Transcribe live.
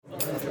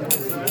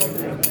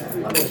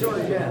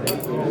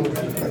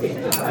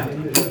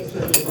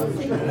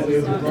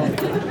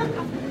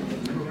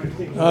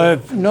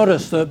I've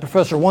noticed that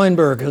Professor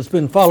Weinberg has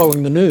been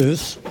following the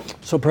news,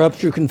 so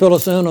perhaps you can fill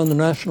us in on the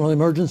national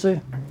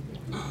emergency?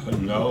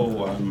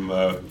 No, I'm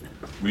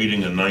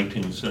reading a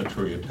 19th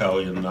century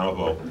Italian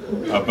novel,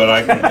 but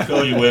I can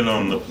fill you in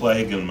on the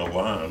plague in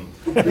Milan.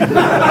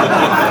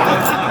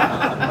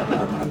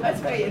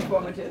 That's very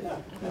informative.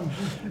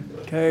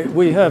 Okay,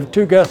 we have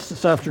two guests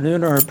this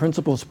afternoon. Our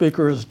principal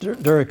speaker is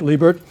Derek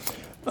Liebert,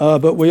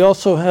 but we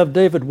also have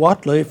David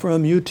Whatley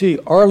from UT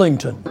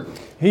Arlington.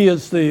 He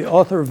is the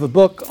author of a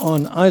book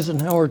on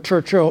Eisenhower,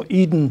 Churchill,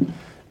 Eden,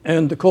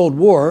 and the Cold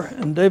War.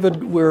 And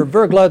David, we're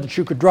very glad that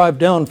you could drive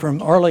down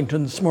from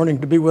Arlington this morning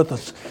to be with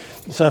us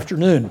this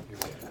afternoon.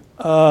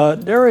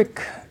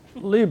 Derek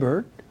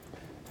Liebert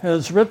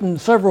has written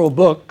several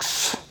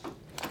books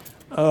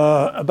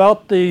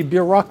about the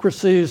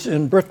bureaucracies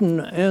in Britain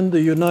and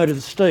the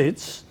United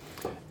States,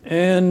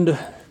 and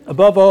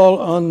above all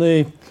on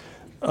the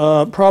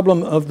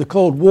problem of the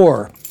Cold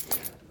War.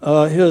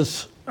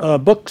 His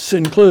books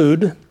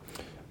include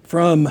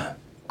From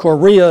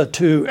Korea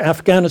to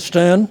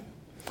Afghanistan,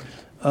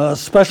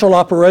 Special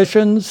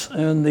Operations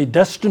and the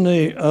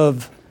Destiny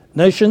of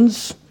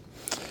Nations,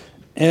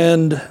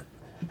 and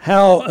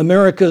How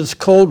America's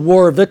Cold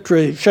War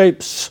Victory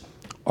Shapes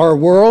Our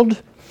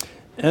World,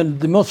 and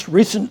the most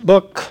recent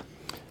book,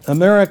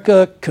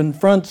 America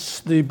Confronts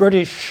the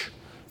British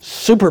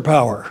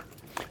Superpower.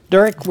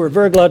 Derek, we're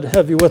very glad to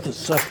have you with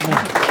us this afternoon.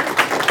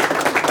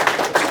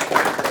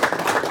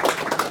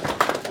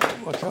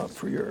 Watch out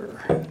for your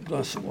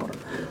glass of water.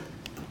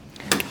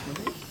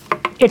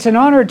 It's an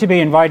honor to be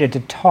invited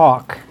to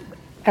talk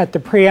at the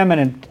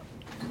preeminent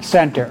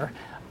center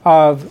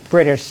of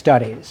British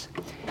studies.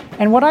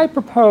 And what I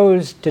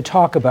propose to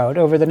talk about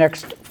over the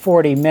next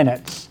 40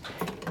 minutes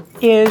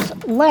is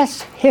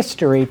less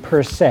history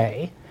per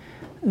se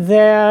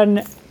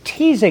than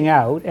teasing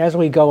out as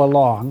we go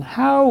along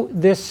how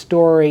this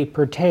story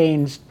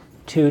pertains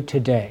to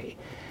today.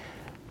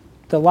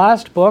 The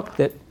last book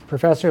that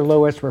Professor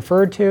Lewis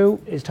referred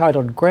to is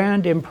titled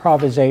Grand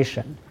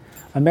Improvisation: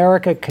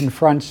 America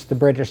Confronts the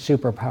British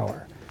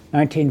Superpower,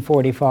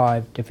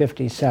 1945 to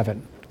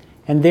 57.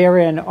 And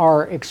therein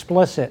are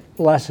explicit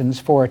lessons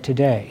for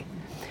today.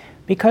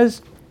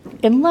 Because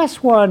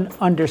unless one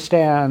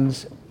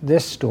understands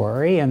this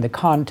story and the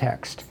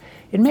context,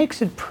 it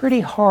makes it pretty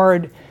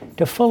hard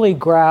to fully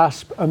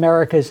grasp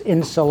America's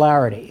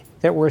insularity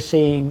that we're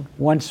seeing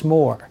once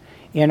more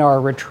in our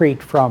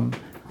retreat from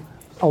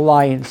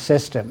alliance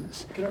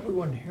systems. Can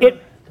everyone hear?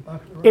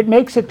 It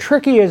makes it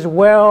tricky as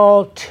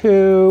well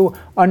to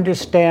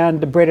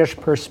understand the British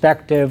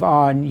perspective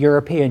on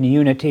European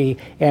unity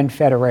and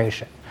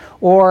federation,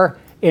 or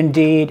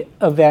indeed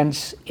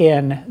events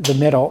in the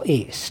Middle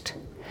East.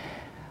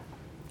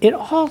 It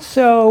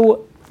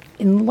also,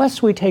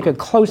 unless we take a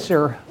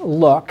closer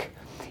look,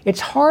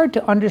 it's hard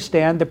to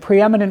understand the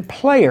preeminent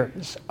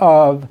players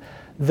of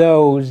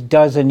those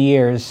dozen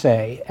years,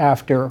 say,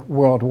 after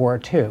World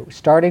War II,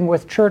 starting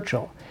with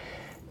Churchill.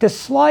 To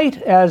slight,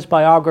 as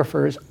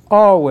biographers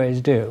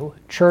always do,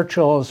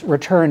 Churchill's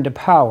return to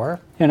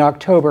power in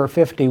October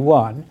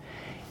 51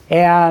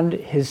 and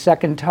his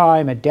second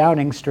time at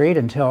Downing Street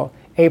until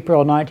April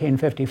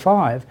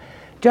 1955,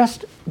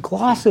 just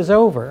glosses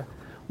over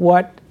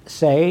what,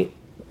 say,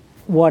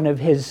 one of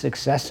his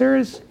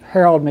successors,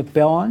 Harold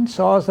Macmillan,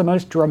 saw as the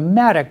most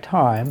dramatic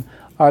time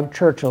of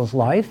Churchill's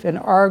life and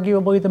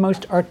arguably the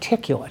most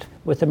articulate,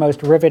 with the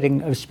most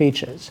riveting of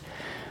speeches.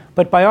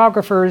 But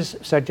biographers,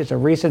 such as a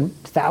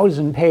recent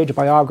 1,000-page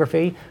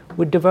biography,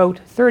 would devote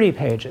 30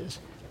 pages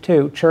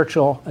to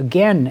Churchill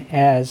again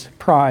as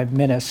Prime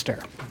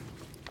Minister.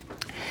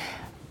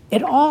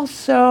 It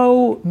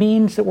also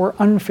means that we're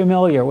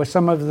unfamiliar with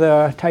some of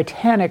the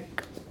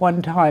titanic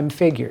one-time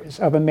figures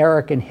of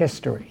American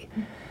history.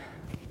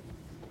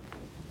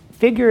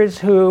 Figures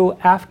who,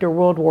 after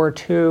World War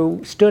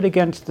II, stood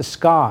against the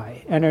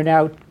sky and are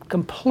now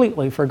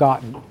completely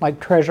forgotten, like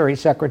Treasury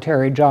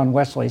Secretary John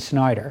Wesley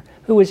Snyder,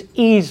 who was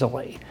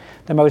easily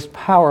the most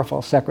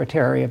powerful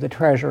Secretary of the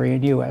Treasury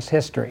in U.S.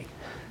 history,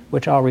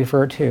 which I'll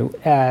refer to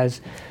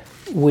as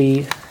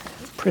we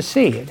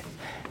proceed.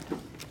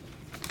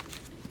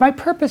 My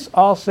purpose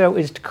also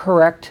is to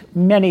correct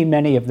many,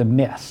 many of the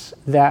myths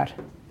that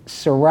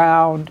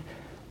surround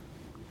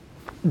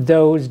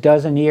those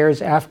dozen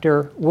years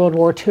after World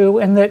War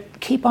II and that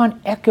keep on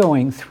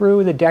echoing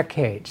through the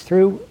decades,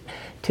 through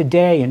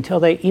today, until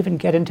they even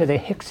get into the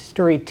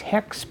history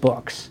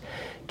textbooks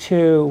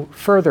to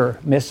further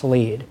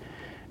mislead.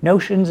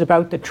 Notions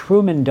about the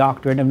Truman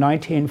Doctrine of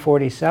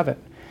 1947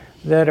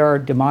 that are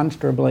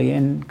demonstrably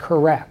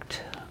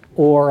incorrect,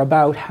 or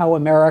about how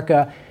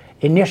America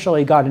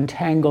initially got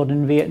entangled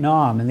in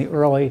Vietnam in the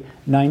early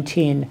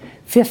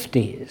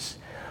 1950s,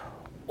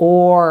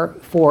 or,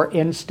 for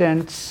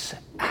instance,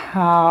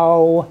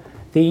 how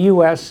the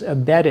U.S.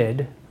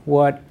 abetted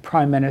what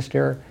Prime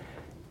Minister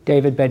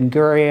David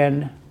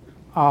Ben-Gurion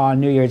on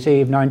New Year's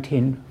Eve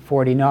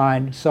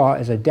 1949 saw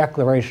as a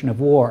declaration of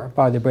war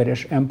by the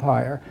British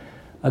Empire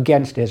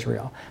against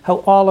Israel. How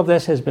all of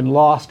this has been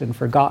lost and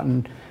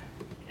forgotten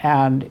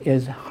and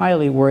is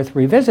highly worth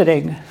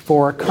revisiting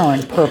for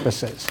current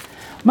purposes.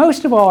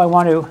 Most of all, I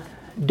want to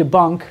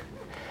debunk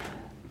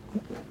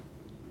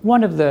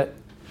one of the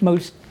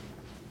most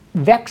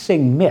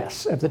vexing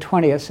myths of the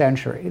 20th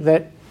century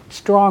that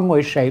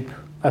strongly shape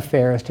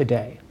affairs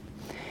today.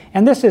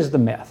 And this is the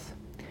myth.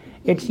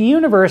 It's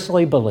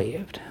universally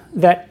believed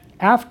that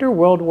after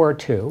World War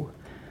II,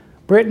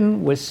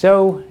 Britain was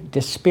so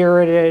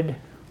dispirited,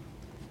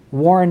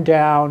 worn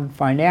down,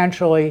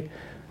 financially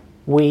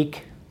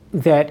weak,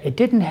 that it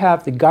didn't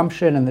have the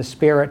gumption and the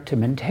spirit to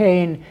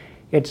maintain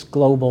its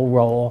global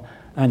role,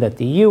 and that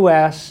the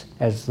US,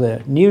 as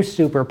the new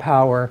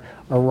superpower,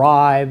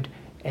 arrived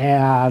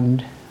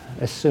and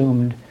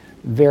assumed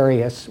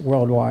various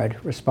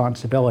worldwide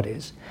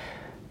responsibilities.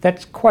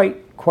 That's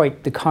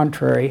quite the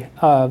contrary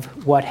of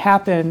what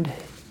happened,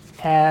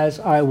 as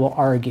I will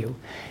argue.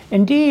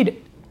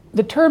 Indeed,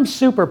 the term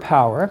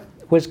superpower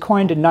was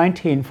coined in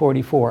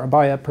 1944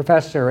 by a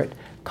professor at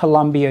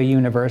Columbia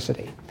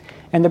University.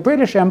 And the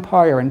British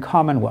Empire and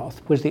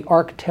Commonwealth was the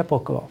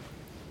archetypical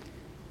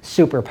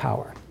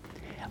superpower,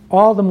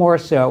 all the more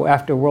so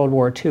after World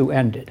War II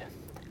ended.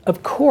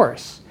 Of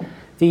course,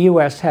 the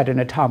US had an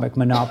atomic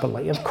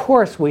monopoly. Of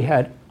course, we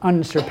had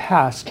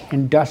unsurpassed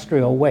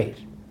industrial weight.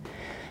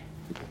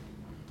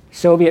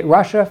 Soviet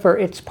Russia, for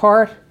its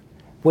part,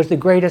 was the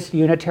greatest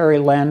unitary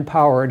land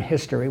power in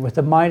history, with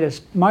the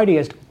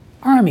mightiest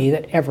army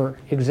that ever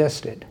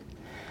existed.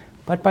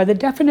 But by the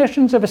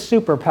definitions of a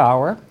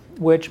superpower,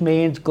 which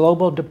means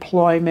global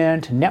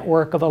deployment,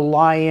 network of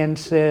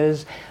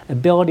alliances,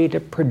 ability to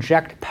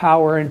project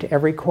power into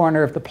every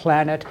corner of the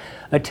planet,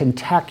 a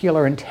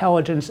tentacular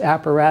intelligence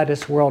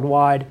apparatus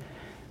worldwide,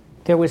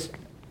 there was,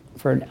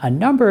 for a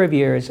number of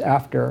years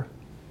after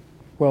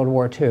World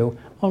War II,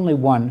 only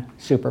one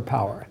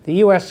superpower. The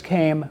US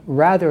came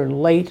rather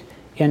late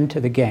into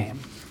the game.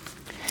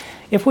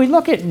 If we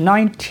look at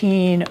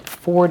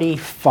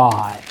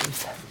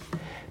 1945,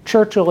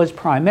 Churchill is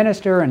prime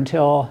minister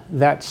until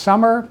that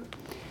summer.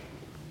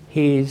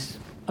 He's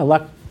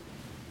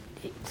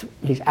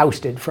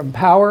ousted from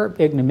power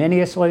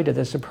ignominiously to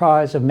the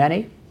surprise of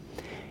many.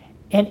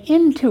 And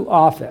into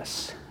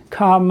office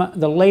come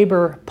the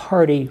Labour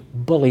Party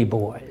bully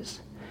boys.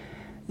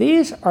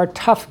 These are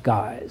tough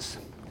guys.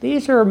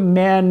 These are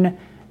men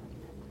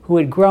who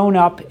had grown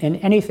up in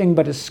anything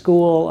but a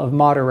school of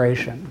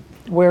moderation.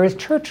 Whereas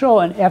Churchill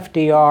and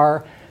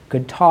FDR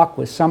could talk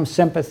with some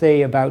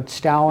sympathy about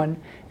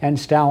Stalin and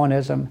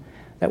Stalinism,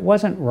 that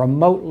wasn't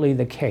remotely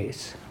the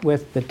case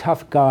with the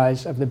tough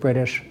guys of the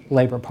British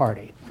Labour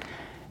Party.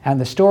 And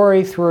the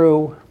story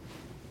through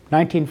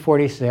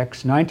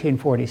 1946,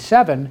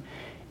 1947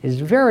 is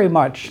very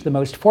much the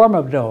most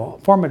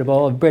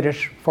formidable of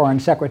British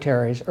foreign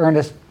secretaries.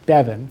 Ernest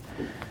Bevin,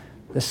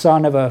 the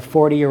son of a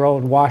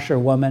 40-year-old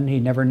washerwoman, he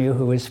never knew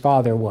who his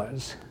father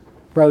was,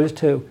 rose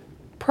to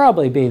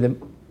probably be the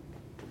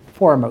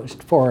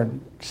foremost foreign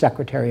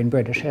secretary in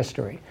British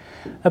history,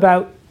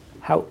 about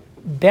how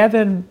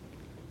Bevin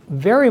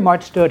very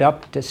much stood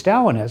up to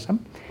Stalinism,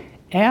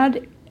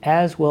 and,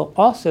 as we'll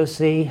also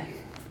see,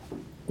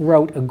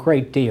 wrote a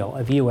great deal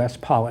of US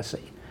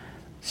policy,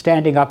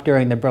 standing up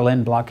during the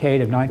Berlin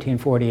blockade of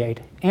 1948,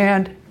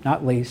 and,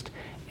 not least,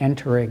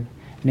 entering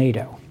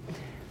NATO.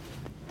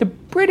 The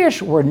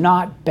British were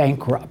not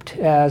bankrupt,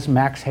 as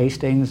Max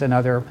Hastings and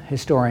other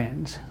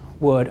historians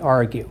would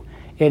argue,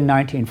 in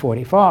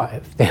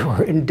 1945. They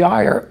were in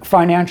dire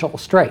financial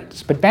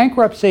straits. But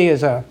bankruptcy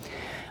is an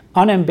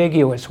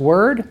unambiguous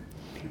word.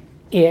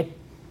 It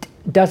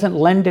doesn't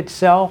lend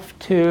itself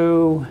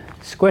to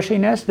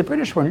squishiness. The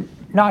British were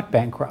not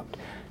bankrupt.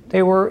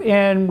 They were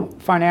in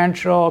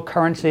financial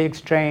currency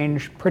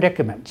exchange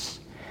predicaments.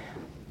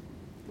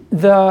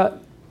 The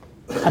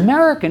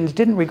Americans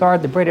didn't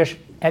regard the British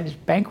as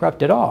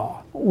bankrupt at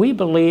all. We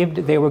believed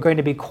they were going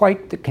to be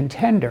quite the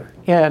contender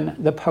in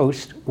the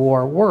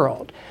post-war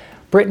world.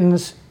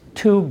 Britain's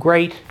two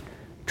great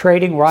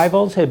trading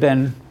rivals had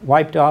been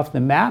wiped off the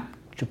map,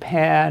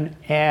 Japan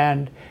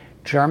and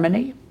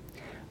Germany.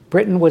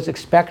 Britain was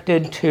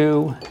expected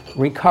to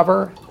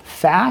recover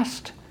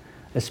fast,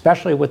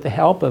 especially with the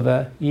help of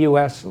a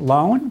US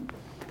loan,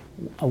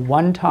 a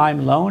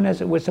one-time loan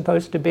as it was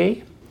supposed to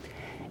be.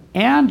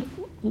 And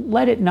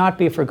let it not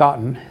be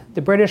forgotten,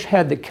 the British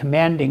had the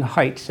commanding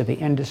heights of the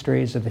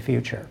industries of the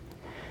future.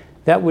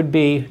 That would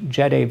be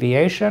jet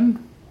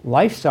aviation,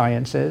 life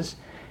sciences,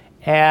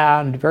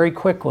 and very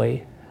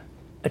quickly,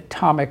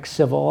 atomic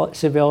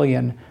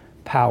civilian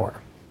power.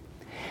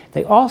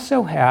 They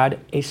also had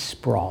a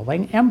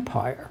sprawling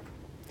empire.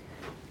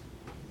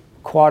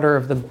 Quarter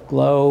of the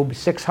globe,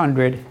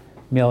 600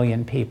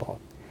 million people.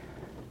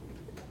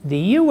 The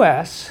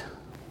US,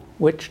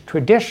 which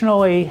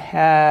traditionally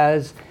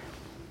has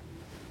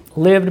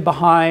lived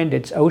behind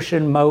its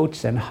ocean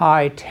moats and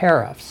high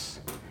tariffs,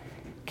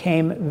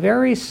 came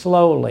very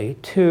slowly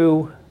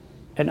to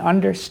an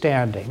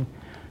understanding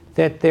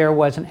that there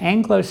was an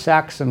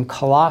Anglo-Saxon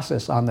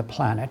colossus on the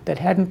planet that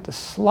hadn't the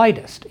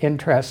slightest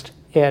interest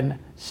in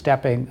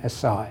stepping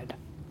aside.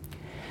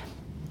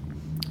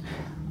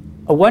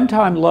 A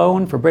one-time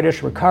loan for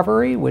British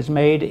recovery was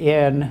made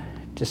in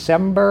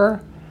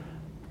December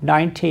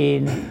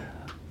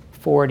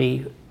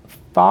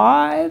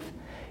 1945.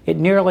 It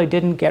nearly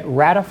didn't get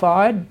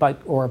ratified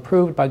or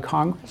approved by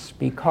Congress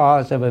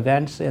because of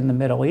events in the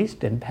Middle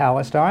East, in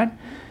Palestine.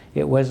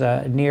 It was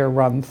a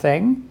near-run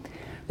thing.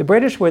 The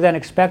British were then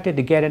expected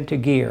to get into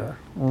gear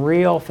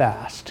real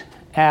fast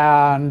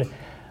and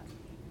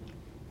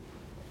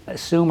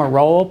assume a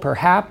role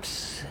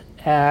perhaps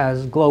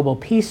as global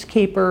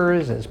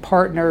peacekeepers, as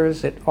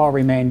partners. It all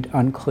remained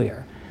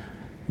unclear.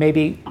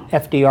 Maybe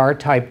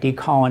FDR-type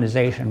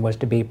decolonization was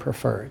to be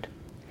preferred.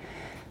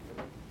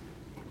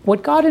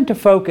 What got into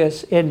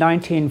focus in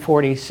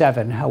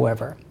 1947,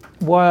 however,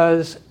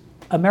 was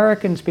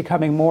Americans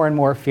becoming more and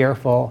more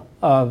fearful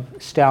of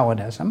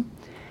Stalinism,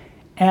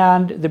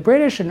 and the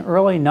British in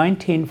early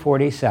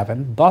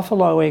 1947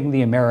 buffaloing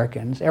the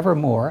Americans ever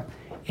more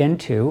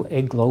into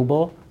a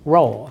global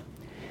role.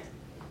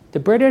 The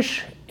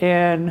British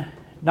in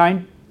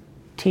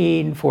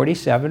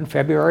 1947,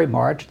 February,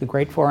 March, the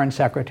great Foreign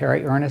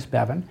Secretary, Ernest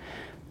Bevin,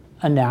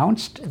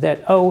 announced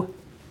that,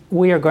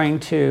 we are going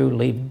to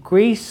leave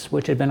Greece,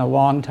 which had been a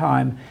long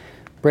time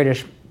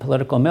British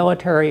political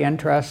military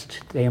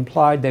interest. They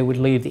implied they would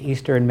leave the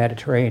Eastern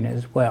Mediterranean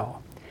as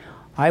well.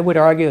 I would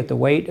argue that the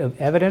weight of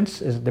evidence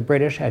is that the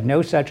British had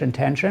no such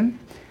intention.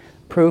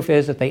 Proof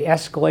is that they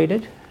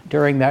escalated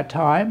during that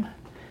time.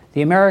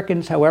 The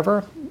Americans,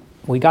 however,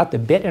 we got the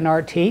bit in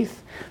our teeth.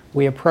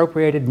 We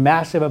appropriated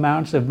massive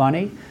amounts of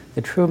money.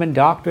 The Truman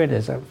Doctrine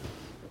is a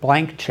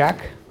blank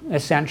check,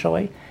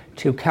 essentially,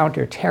 to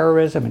counter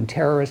terrorism and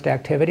terrorist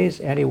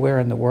activities anywhere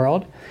in the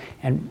world,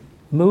 and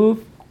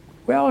move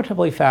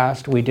relatively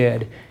fast, we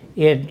did,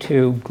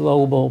 into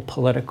global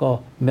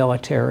political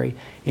military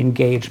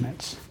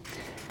engagements.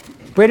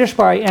 British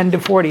by end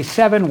of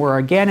 47 were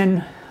again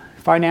in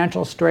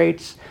financial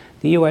straits.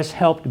 The US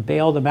helped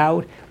bail them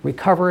out.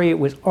 Recovery, it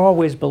was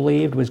always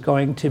believed, was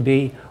going to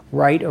be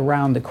right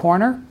around the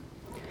corner.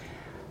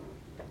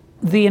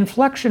 The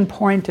inflection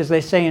point, as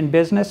they say in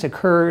business,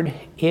 occurred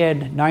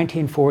in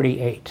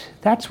 1948.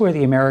 That's where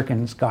the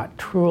Americans got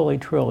truly,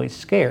 truly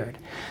scared.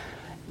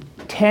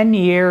 10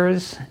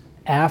 years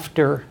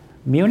after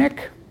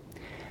Munich,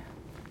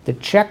 the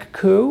Czech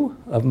coup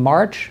of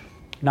March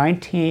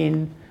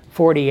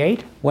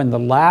 1948, when the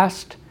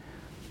last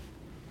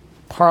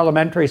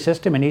parliamentary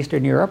system in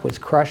Eastern Europe was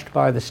crushed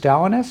by the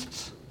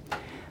Stalinists,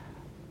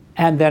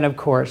 and then, of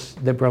course,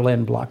 the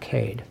Berlin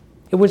blockade.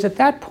 It was at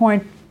that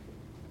point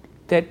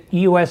that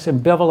US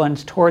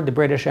ambivalence toward the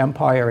British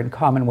Empire and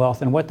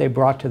Commonwealth and what they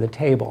brought to the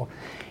table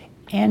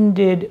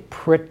ended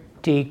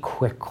pretty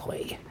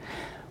quickly.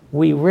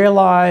 We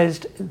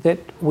realized that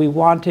we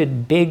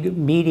wanted big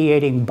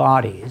mediating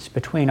bodies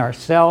between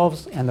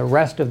ourselves and the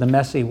rest of the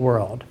messy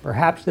world,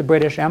 perhaps the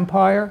British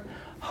Empire,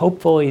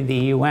 hopefully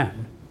the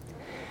UN.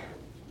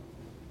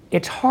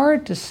 It's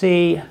hard to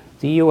see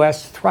the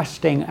US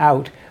thrusting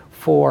out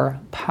for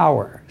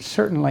power,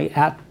 certainly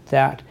at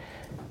that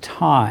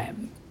time.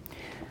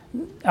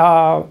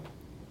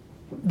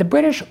 The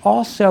British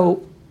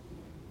also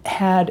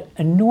had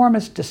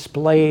enormous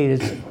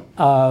displays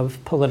of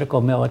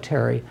political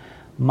military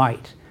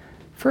might.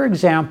 For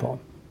example,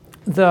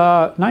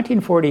 the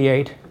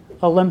 1948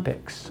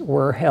 Olympics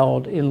were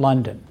held in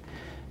London,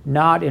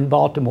 not in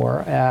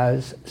Baltimore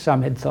as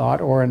some had thought,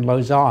 or in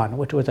Lausanne,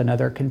 which was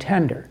another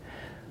contender.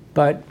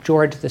 But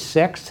George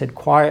VI had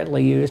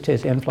quietly used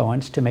his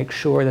influence to make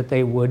sure that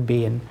they would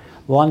be in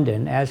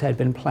London, as had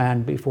been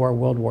planned before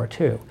World War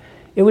II.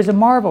 It was a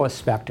marvelous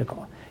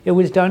spectacle. It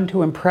was done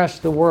to impress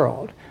the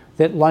world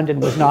that London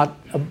was not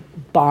a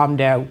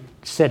bombed-out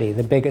city,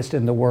 the biggest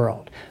in the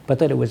world, but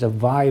that it was a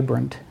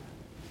vibrant,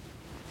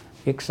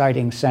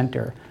 exciting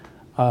center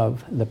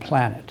of the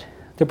planet.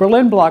 The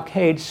Berlin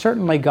blockade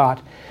certainly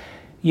got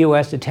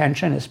US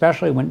attention,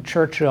 especially when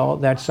Churchill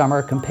that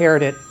summer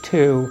compared it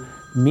to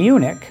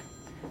Munich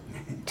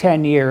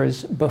 10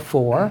 years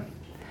before.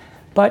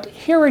 But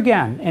here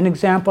again, an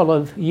example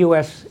of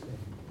US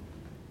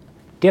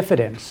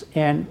diffidence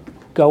in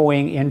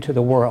going into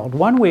the world.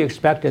 One, we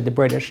expected the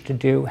British to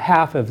do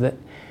half of the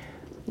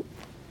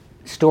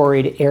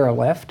storied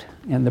airlift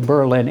in the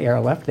Berlin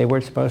airlift. They were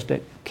supposed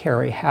to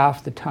carry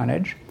half the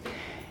tonnage.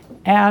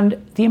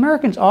 And the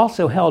Americans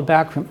also held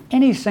back from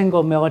any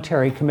single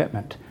military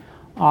commitment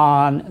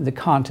on the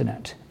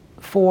continent.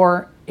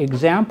 For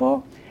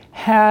example,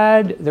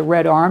 had the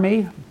Red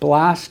Army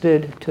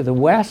blasted to the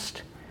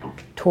west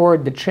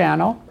toward the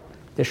Channel,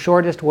 the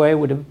shortest way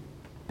would have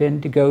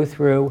been to go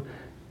through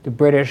the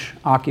British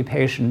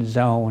occupation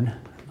zone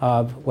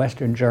of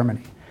Western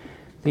Germany.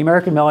 The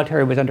American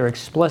military was under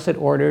explicit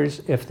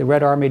orders: if the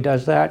Red Army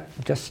does that,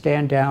 just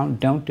stand down,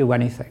 don't do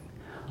anything.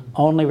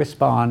 Only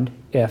respond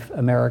if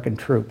American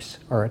troops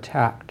are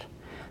attacked.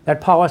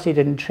 That policy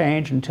didn't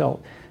change until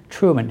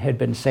Truman had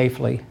been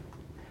safely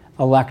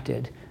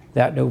elected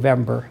that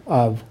November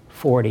of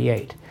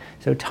 '48.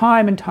 So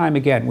time and time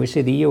again, we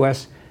see the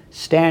US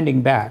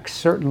standing back,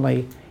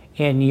 certainly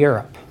in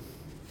Europe.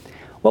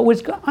 What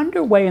was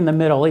underway in the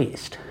Middle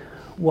East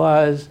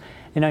was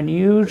an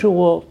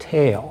unusual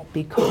tale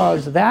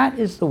because that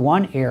is the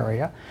one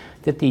area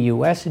that the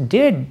U.S.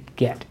 did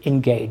get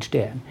engaged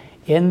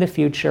in the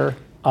future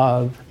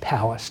of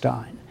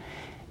Palestine.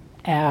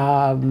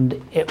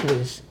 And it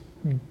was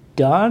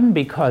done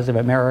because of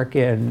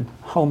American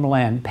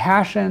homeland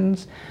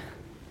passions,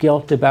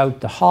 guilt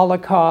about the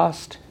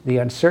Holocaust, the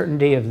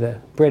uncertainty of the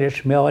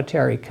British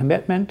military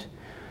commitment.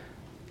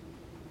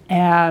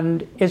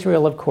 And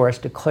Israel, of course,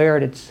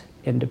 declared its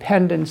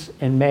independence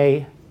in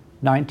May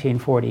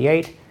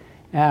 1948,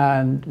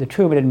 and the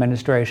Truman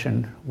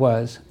administration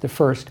was the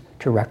first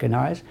to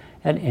recognize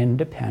an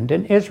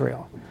independent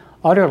Israel,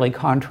 utterly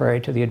contrary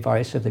to the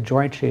advice of the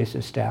Joint Chiefs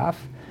of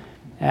Staff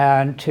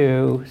and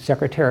to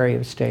Secretary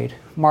of State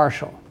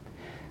Marshall.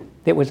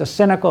 It was a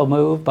cynical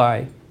move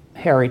by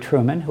Harry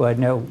Truman, who had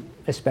no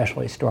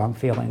especially strong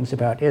feelings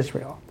about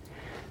Israel.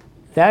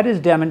 That is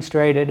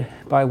demonstrated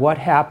by what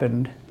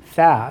happened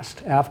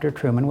fast after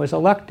Truman was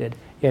elected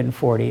in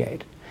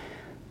 48.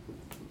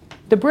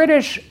 The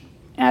British,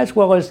 as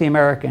well as the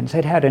Americans,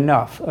 had had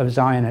enough of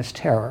Zionist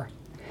terror.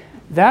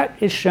 That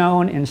is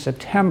shown in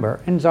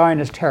September, and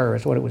Zionist terror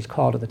is what it was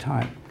called at the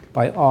time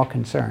by all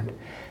concerned.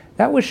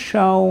 That was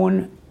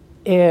shown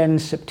in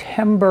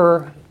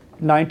September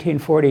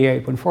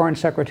 1948 when Foreign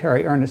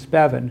Secretary Ernest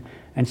Bevin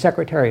and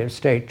Secretary of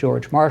State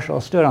George Marshall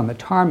stood on the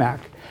tarmac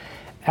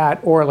at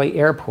Orly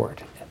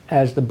Airport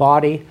as the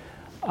body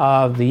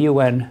of the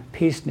UN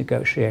peace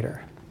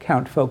negotiator,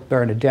 Count Foch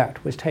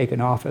Bernadette, was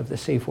taken off of the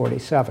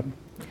C-47.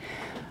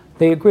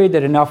 They agreed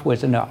that enough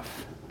was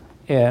enough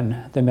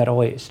in the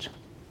Middle East.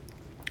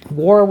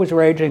 War was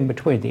raging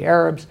between the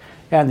Arabs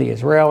and the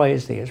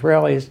Israelis. The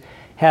Israelis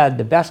had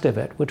the best of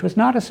it, which was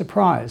not a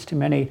surprise to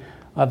many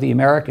of the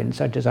Americans,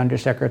 such as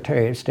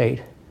Undersecretary of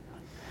State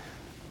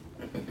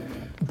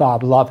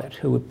Bob Lovett,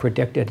 who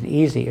predicted an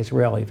easy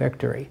Israeli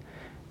victory,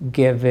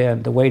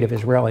 given the weight of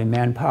Israeli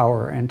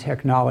manpower and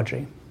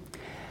technology.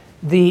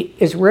 The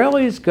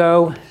Israelis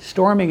go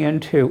storming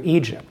into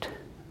Egypt.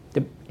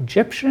 The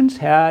Egyptians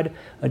had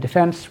a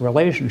defense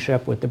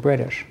relationship with the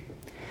British.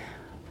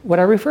 What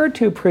I referred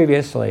to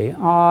previously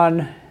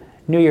on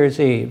New Year's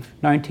Eve,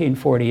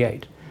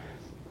 1948,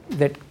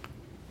 that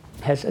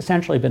has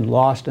essentially been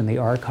lost in the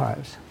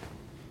archives,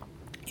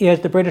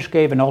 is the British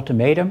gave an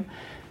ultimatum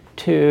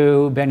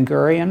to Ben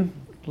Gurion: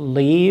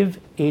 leave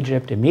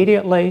Egypt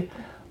immediately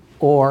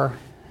or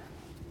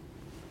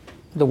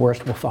the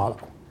worst will follow.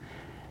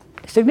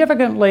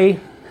 Significantly,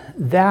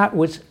 that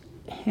was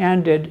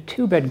handed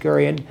to Ben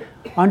Gurion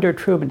under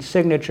Truman's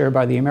signature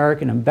by the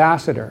American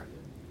ambassador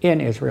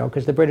in Israel,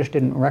 because the British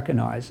didn't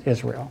recognize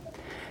Israel.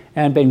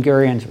 And Ben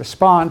Gurion's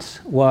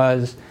response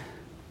was,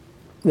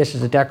 this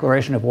is a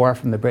declaration of war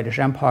from the British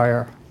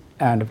Empire,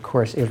 and of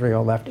course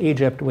Israel left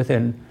Egypt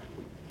within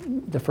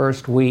the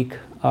first week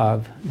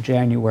of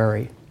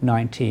January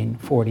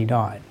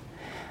 1949.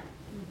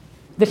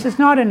 This is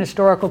not an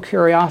historical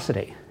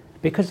curiosity,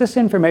 because this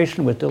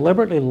information was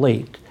deliberately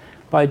leaked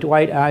by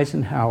Dwight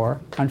Eisenhower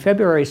on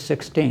February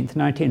 16,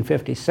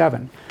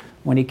 1957,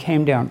 when he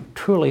came down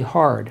truly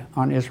hard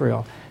on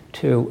Israel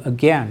to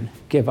again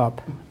give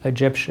up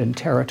Egyptian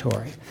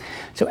territory.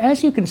 So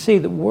as you can see,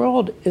 the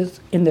world is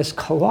in this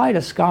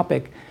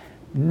kaleidoscopic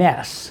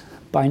mess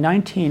by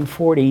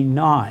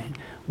 1949.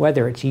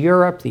 Whether it's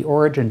Europe, the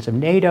origins of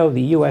NATO,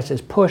 the US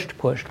is pushed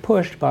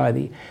by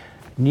the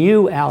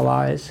new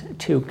allies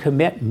to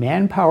commit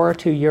manpower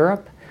to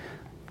Europe,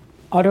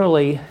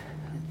 utterly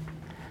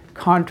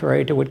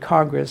contrary to what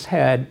Congress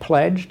had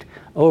pledged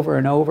over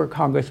and over.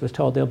 Congress was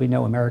told there'll be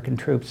no American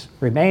troops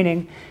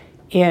remaining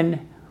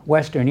in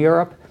Western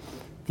Europe.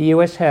 The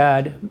US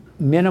had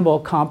minimal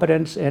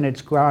competence in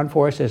its ground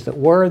forces that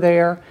were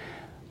there.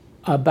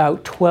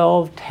 About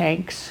 12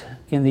 tanks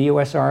in the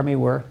US Army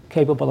were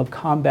capable of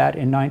combat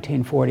in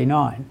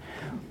 1949.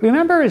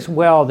 Remember as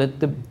well that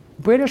the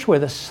British were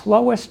the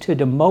slowest to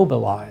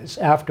demobilize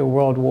after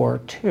World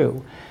War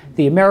II.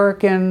 The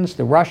Americans,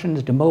 the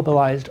Russians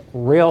demobilized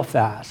real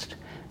fast.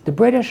 The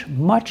British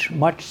much,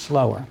 much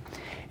slower.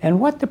 And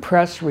what the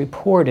press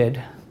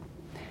reported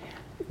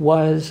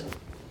was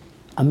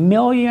 1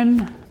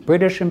 million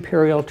British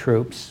Imperial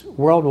troops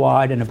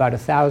worldwide and about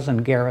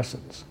 1,000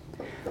 garrisons.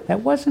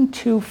 That wasn't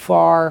too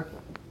far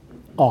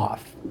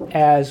off,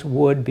 as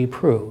would be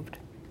proved.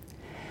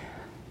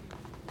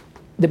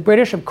 The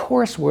British, of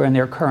course, were in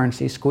their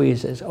currency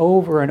squeezes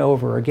over and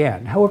over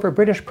again. However,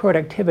 British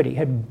productivity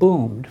had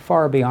boomed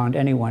far beyond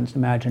anyone's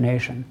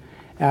imagination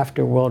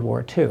after World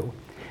War II.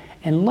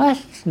 And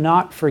let's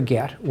not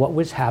forget what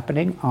was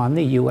happening on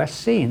the US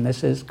scene.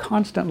 This is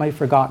constantly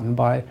forgotten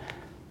by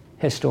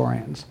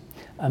historians.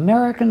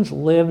 Americans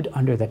lived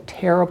under the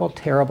terrible,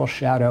 terrible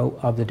shadow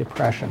of the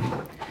Depression.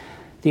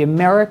 The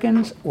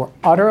Americans were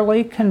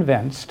utterly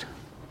convinced,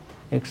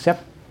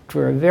 except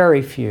for a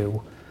very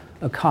few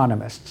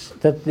economists,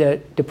 that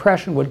the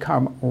Depression would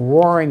come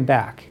roaring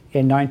back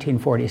in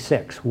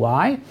 1946.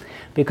 Why?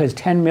 Because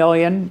 10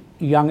 million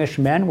youngish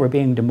men were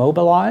being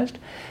demobilized,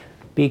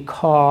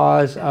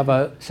 because of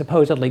a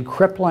supposedly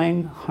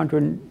crippling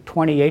 128%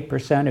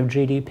 of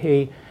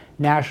GDP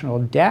national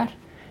debt,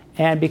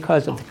 and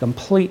because of the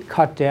complete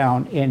cut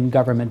down in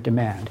government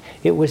demand.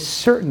 It was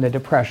certain the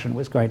Depression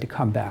was going to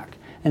come back.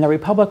 And the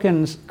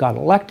Republicans got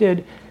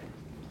elected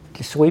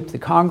to sweep the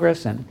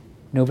Congress in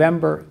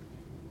November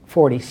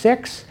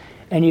 46,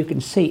 and you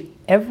can see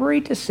every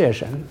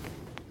decision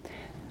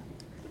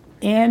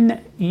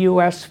in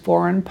U.S.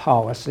 foreign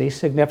policy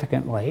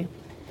significantly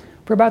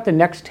for about the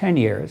next 10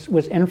 years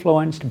was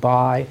influenced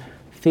by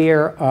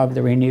fear of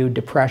the renewed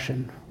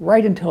Depression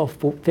right until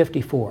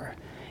 55.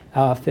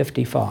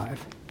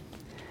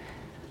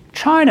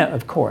 China,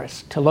 of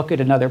course, to look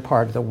at another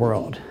part of the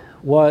world,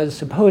 was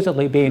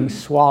supposedly being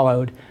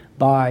swallowed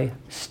by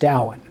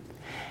Stalin.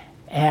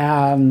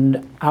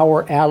 And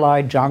our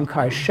ally Chiang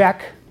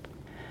Kai-shek,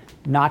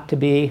 not to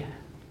be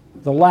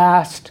the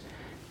last,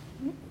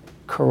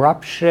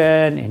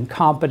 corruption,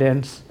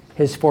 incompetence,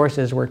 his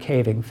forces were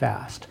caving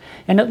fast.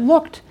 And it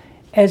looked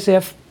as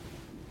if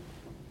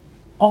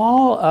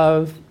all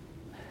of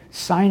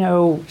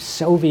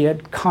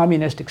Sino-Soviet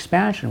communist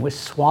expansion was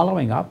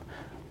swallowing up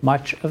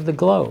much of the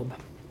globe.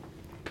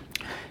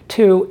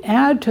 To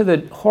add to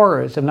the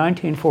horrors of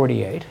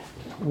 1948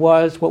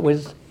 was what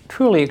was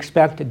truly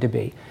expected to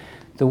be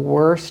the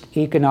worst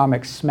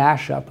economic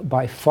smash-up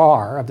by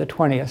far of the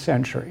 20th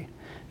century.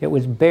 It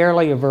was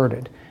barely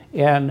averted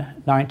in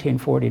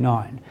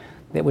 1949.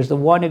 It was the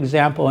one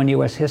example in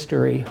U.S.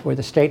 history where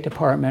the State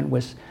Department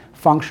was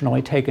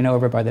functionally taken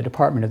over by the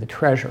Department of the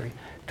Treasury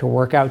to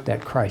work out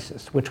that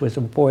crisis, which was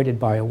avoided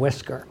by a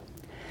whisker.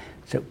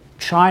 So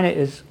China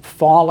is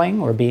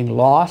falling or being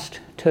lost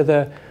to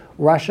the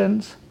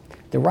Russians.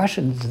 The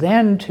Russians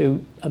then,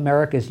 to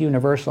America's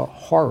universal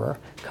horror,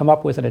 come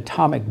up with an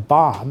atomic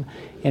bomb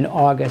in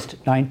August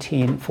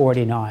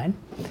 1949.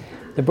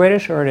 The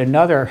British are in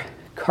another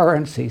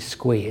currency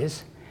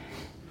squeeze,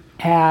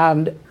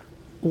 and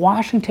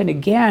Washington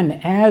again,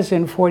 as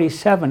in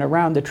 47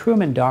 around the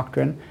Truman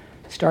Doctrine,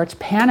 starts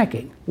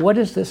panicking. What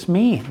does this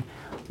mean?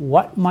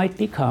 What might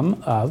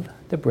become of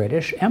the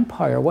British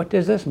Empire? What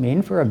does this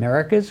mean for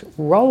America's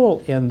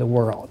role in the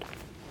world?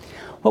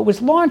 What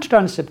was launched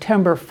on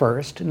September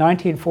 1st,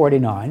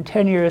 1949,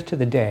 10 years to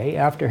the day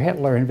after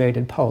Hitler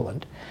invaded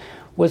Poland,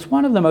 was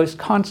one of the most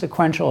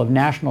consequential of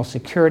National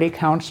Security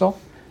Council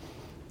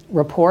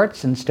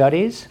reports and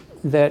studies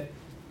that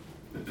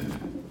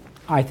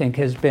I think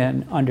has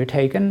been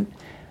undertaken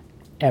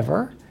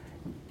ever.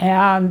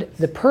 And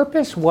the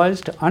purpose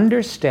was to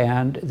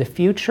understand the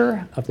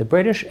future of the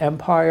British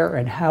Empire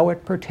and how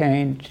it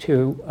pertained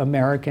to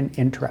American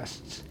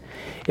interests.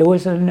 It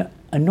was an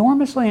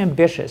enormously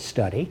ambitious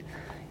study.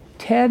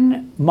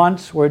 10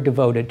 months were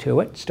devoted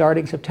to it,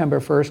 starting September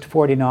 1st,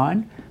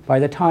 49. By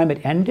the time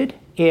it ended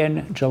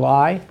in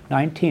July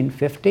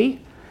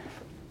 1950,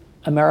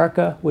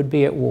 America would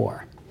be at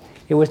war.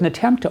 It was an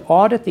attempt to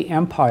audit the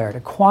empire, to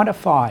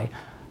quantify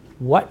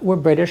what were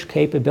British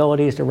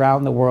capabilities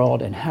around the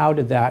world and how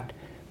did that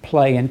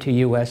play into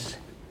U.S.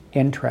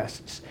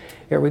 interests.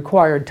 It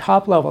required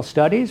top-level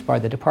studies by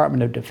the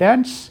Department of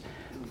Defense,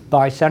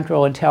 by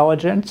Central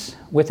Intelligence,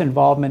 with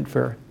involvement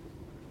for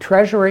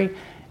Treasury,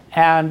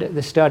 and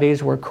the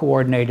studies were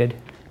coordinated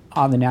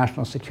on the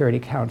National Security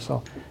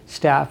Council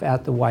staff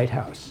at the White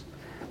House.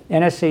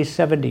 NSC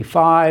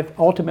 75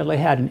 ultimately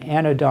had an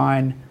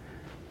anodyne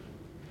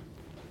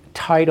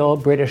title,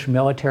 British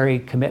Military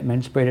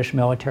Commitments, British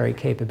Military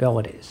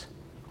Capabilities.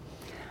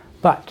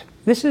 But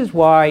this is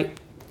why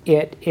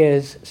it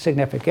is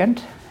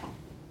significant.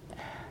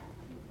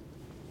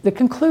 The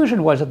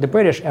conclusion was that the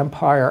British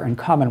Empire and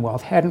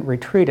Commonwealth hadn't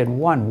retreated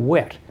one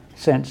whit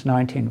since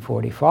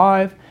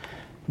 1945,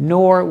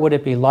 nor would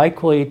it be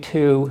likely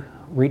to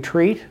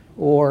retreat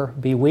or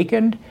be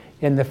weakened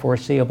in the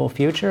foreseeable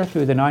future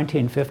through the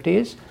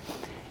 1950s.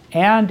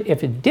 And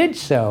if it did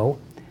so,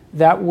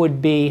 that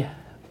would be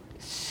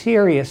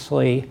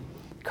seriously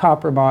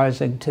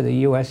compromising to the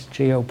U.S.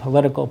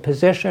 geopolitical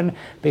position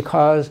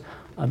because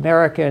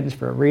Americans,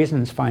 for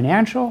reasons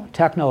financial,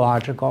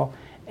 technological,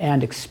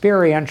 and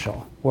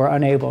experiential, were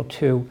unable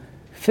to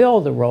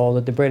fill the role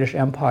that the British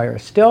Empire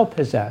still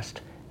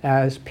possessed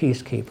as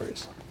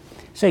peacekeepers.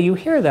 So you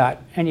hear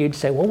that and you'd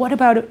say, well, what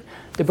about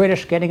the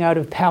British getting out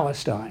of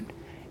Palestine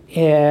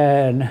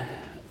in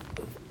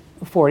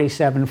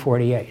 47,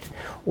 48?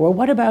 Or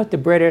what about the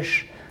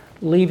British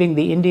leaving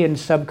the Indian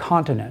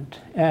subcontinent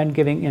and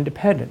giving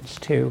independence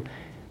to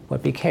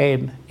what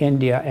became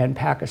India and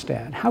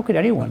Pakistan? How could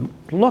anyone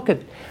look at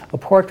a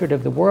portrait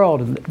of the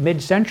world in the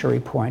mid-century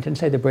point and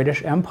say the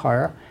British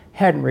Empire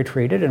hadn't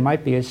retreated and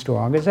might be as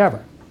strong as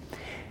ever?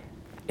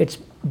 It's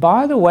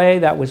by the way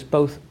that was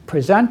both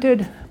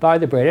presented by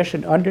the British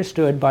and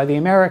understood by the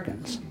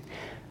Americans.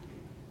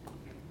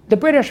 The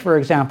British, for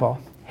example,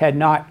 had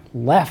not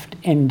left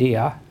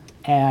India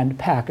and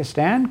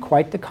Pakistan,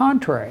 quite the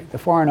contrary. The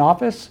Foreign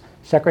Office,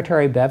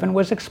 Secretary Bevan,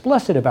 was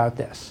explicit about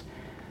this.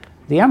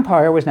 The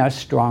empire was now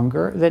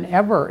stronger than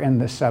ever in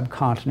the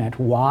subcontinent.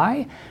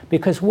 Why?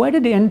 Because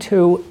wedded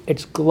into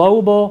its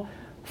global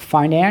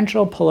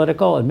financial,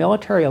 political, and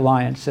military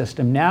alliance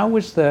system now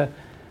was the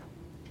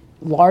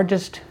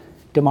largest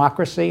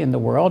democracy in the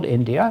world,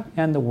 India,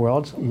 and the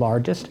world's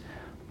largest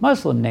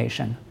Muslim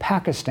nation,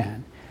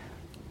 Pakistan.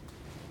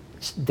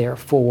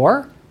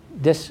 Therefore,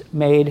 this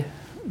made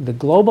the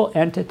global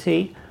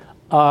entity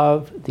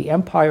of the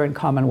empire and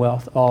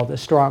Commonwealth all the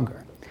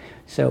stronger.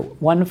 So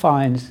one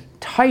finds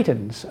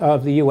titans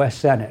of the US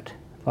Senate,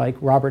 like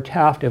Robert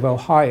Taft of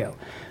Ohio,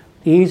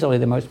 easily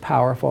the most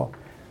powerful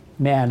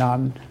man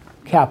on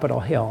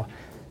Capitol Hill,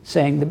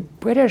 saying the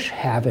British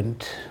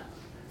haven't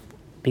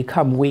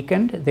become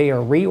weakened, they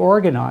are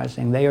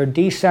reorganizing, they are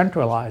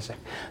decentralizing.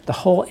 The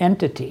whole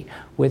entity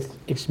with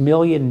its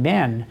million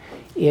men,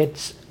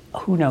 its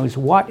who knows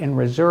what in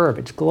reserve,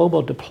 its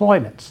global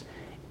deployments,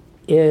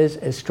 is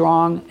as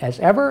strong as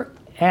ever,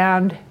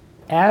 and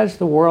as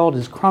the world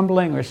is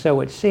crumbling, or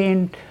so it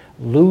seemed,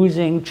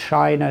 losing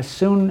China,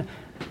 soon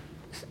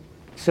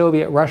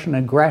Soviet-Russian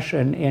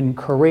aggression in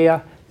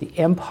Korea, the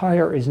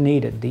empire is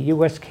needed. The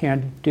US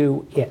can't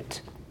do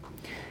it.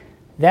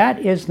 That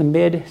is the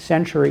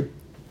mid-century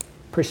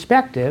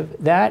perspective.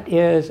 That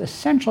is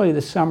essentially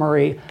the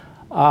summary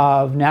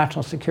of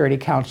National Security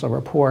Council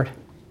Report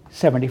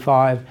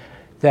 75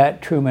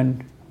 that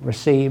Truman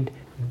received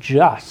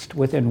just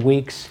within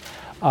weeks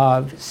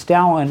of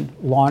Stalin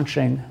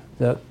launching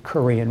the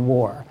Korean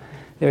War.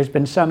 There's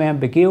been some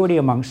ambiguity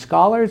among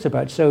scholars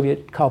about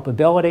Soviet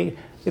culpability.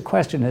 The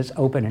question is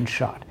open and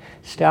shut.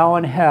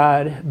 Stalin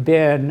had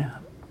been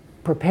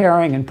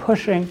preparing and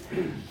pushing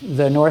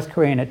the North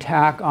Korean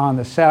attack on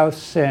the South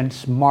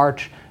since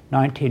March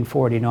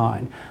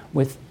 1949,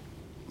 with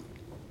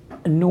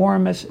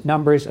enormous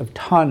numbers of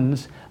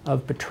tons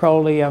of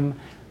petroleum,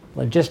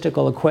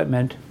 logistical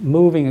equipment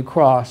moving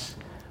across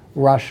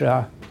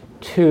Russia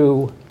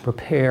to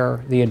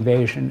prepare the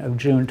invasion of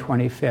June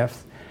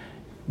 25th,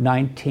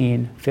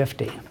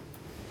 1950.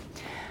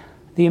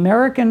 The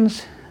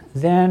Americans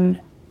then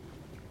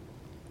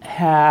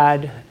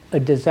had a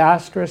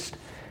disastrous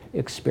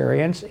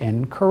experience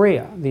in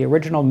Korea. The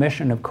original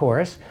mission, of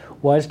course,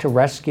 was to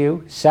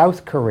rescue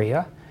South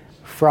Korea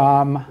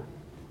from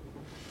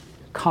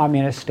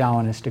communist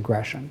Stalinist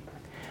aggression.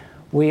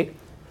 We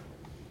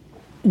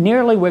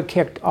nearly were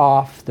kicked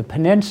off the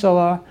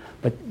peninsula,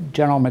 but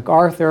General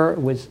MacArthur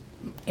was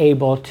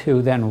able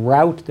to then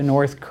rout the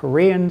North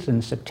Koreans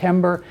in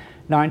September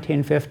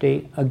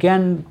 1950.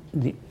 Again,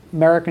 the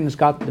Americans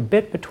got the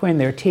bit between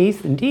their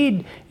teeth,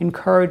 indeed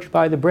encouraged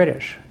by the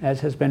British,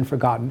 as has been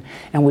forgotten,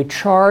 and we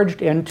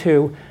charged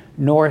into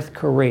North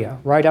Korea,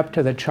 right up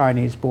to the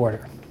Chinese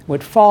border.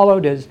 What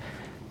followed is,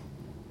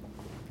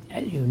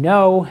 as you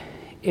know,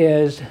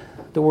 is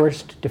the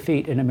worst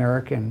defeat in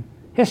American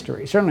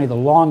history, certainly the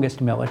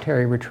longest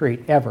military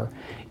retreat ever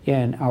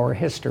in our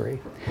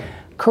history.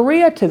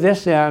 Korea, to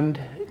this end,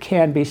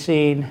 can be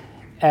seen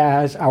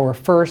as our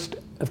first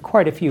of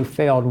quite a few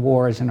failed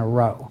wars in a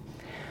row.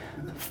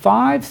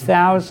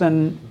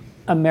 5,000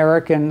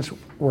 Americans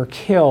were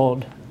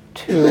killed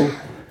to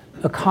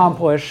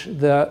accomplish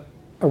the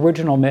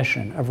original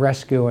mission of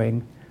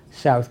rescuing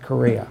South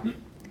Korea.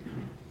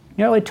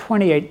 Nearly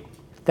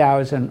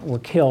 28,000 were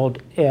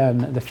killed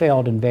in the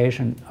failed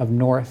invasion of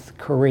North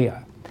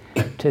Korea.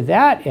 To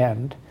that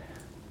end,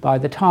 by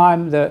the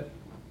time the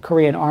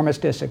Korean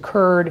armistice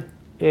occurred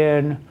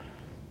in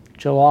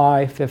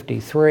July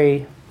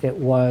 '53, it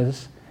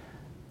was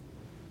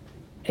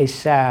a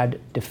sad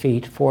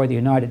defeat for the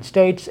United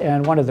States,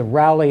 and one of the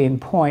rallying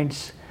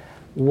points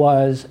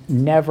was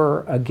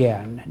never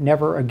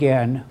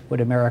again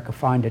would America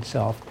find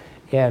itself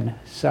in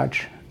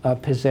such a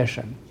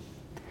position.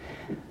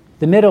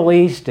 The Middle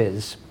East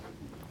is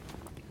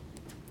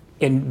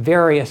in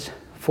various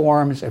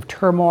forms of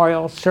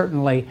turmoil,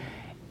 certainly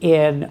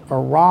in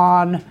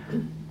Iran.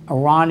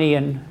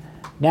 Iranian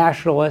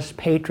nationalists,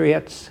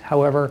 patriots,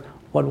 however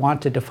one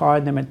want to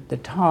define them at the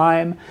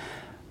time,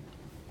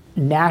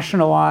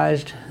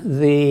 nationalized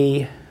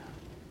the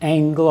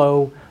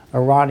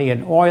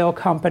Anglo-Iranian Oil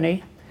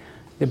Company.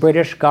 The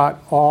British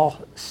got all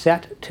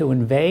set to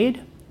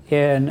invade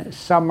in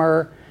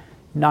summer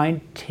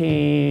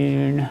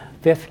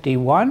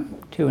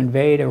 1951 to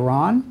invade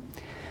Iran.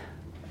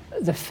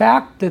 The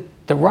fact that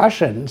the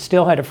Russians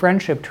still had a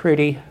friendship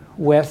treaty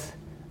with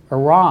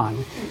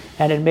Iran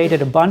and had made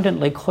it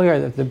abundantly clear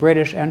that if the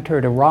British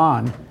entered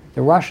Iran,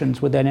 the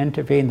Russians would then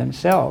intervene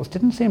themselves,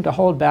 didn't seem to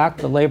hold back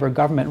the Labour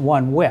government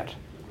one whit.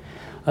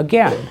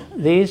 Again,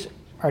 these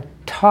are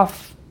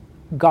tough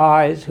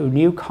guys who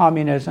knew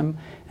communism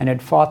and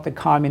had fought the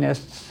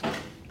communists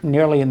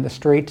nearly in the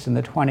streets in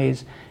the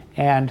 20s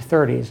and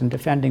 30s in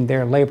defending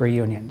their labor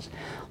unions.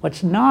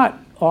 Let's not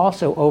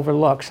also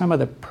overlook some of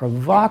the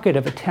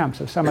provocative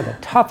attempts of some of the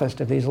toughest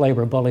of these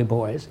labor bully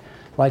boys,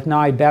 like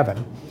Nye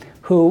Bevan,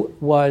 who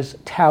was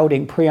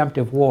touting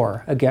preemptive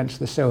war against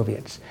the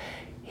Soviets.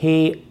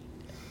 He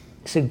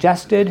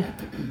suggested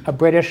a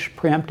British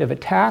preemptive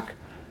attack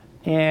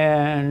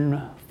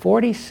in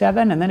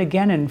 '47 and then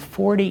again in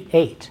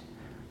 '48,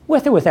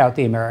 with or without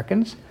the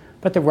Americans,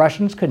 but the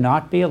Russians could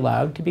not be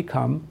allowed to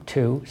become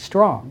too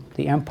strong.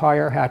 The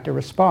empire had to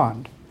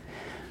respond.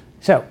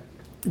 So,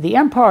 the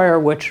empire,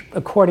 which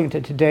according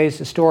to today's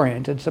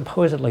historians had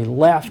supposedly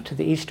left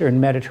the eastern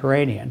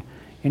Mediterranean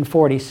in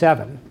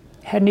 '47,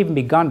 hadn't even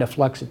begun to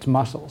flex its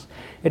muscles.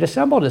 It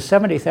assembled a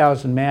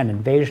 70,000-man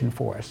invasion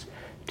force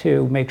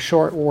to make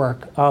short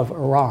work of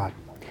Iran.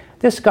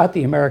 This got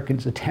the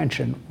Americans'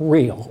 attention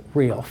real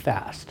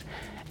fast.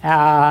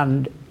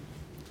 And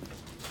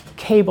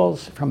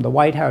cables from the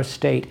White House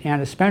state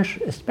and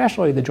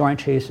especially the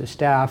Joint Chiefs of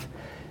Staff,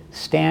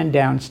 stand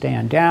down,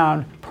 stand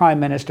down. Prime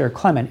Minister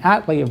Clement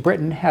Attlee of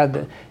Britain had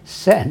the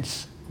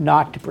sense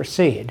not to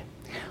proceed.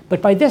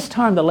 But by this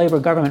time, the Labour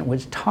government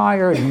was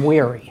tired and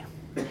weary,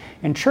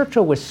 and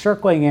Churchill was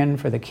circling in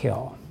for the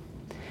kill.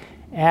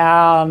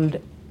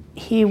 And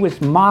he was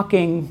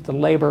mocking the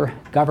Labour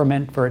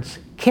government for its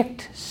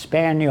kicked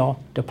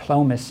spaniel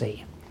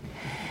diplomacy.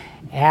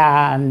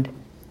 And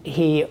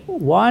he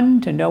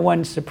won, to no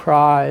one's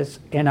surprise,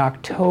 in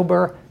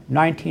October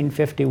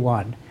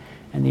 1951.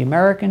 And the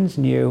Americans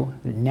knew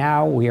that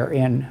now we are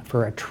in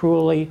for a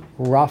truly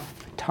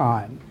rough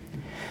time.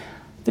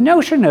 The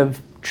notion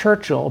of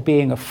Churchill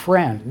being a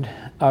friend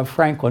of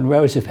Franklin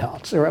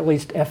Roosevelt's, or at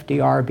least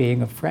FDR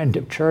being a friend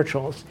of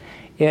Churchill's,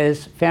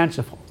 is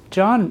fanciful.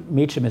 John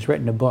Meacham has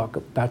written a book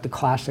about the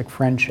classic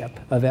friendship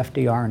of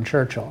FDR and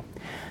Churchill.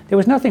 There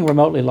was nothing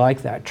remotely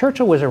like that.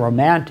 Churchill was a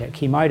romantic.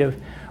 He might have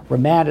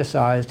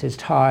romanticized his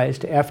ties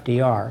to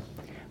FDR.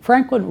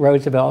 Franklin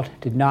Roosevelt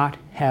did not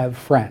have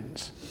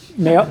friends.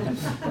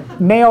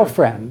 Male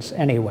friends,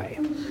 anyway.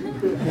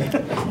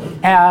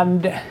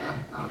 And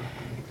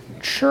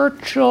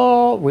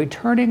Churchill,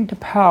 returning to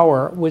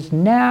power, was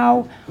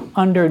now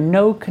under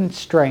no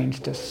constraints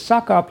to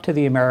suck up to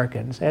the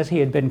Americans, as he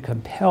had been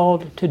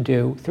compelled to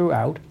do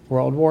throughout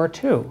World War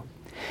II.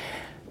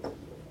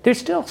 There's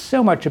still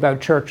so much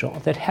about Churchill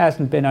that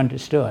hasn't been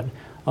understood,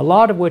 a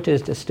lot of which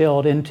is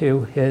distilled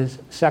into his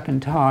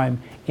second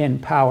time in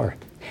power.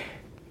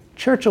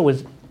 Churchill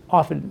was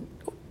often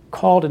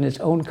called in his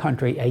own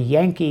country a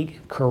Yankee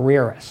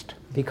careerist,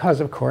 because,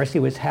 of course, he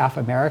was half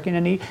American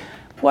and he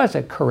was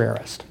a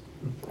careerist.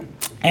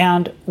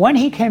 And when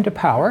he came to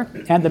power,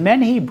 and the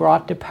men he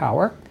brought to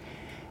power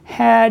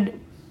had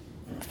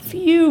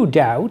few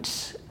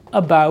doubts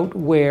about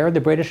where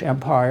the British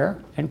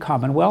Empire and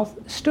Commonwealth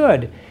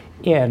stood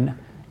in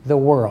the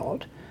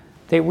world.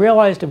 They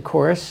realized, of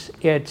course,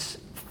 its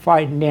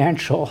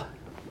financial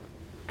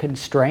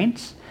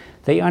constraints.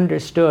 They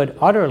understood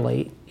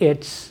utterly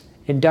its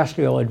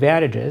industrial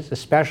advantages,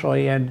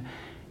 especially in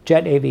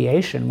jet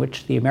aviation,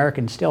 which the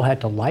Americans still had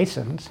to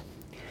license.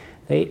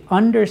 They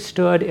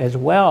understood as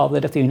well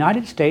that if the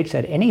United States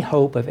had any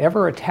hope of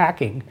ever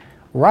attacking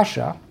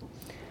Russia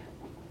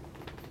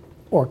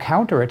or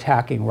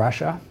counterattacking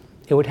Russia,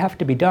 it would have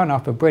to be done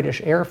off of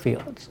British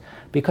airfields,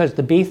 because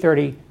the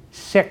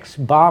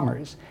B-36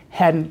 bombers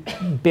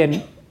hadn't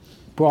been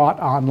brought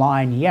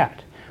online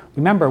yet.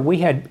 Remember, we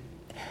had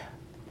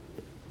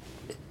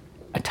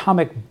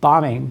atomic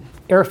bombing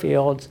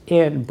airfields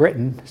in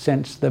Britain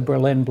since the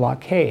Berlin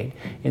blockade.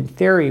 In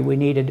theory, we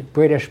needed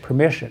British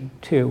permission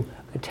to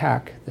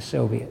attack the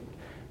Soviet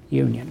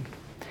Union.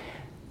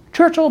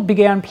 Churchill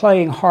began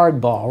playing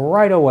hardball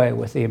right away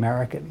with the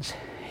Americans.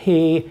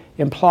 He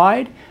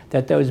implied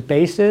that those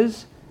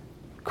bases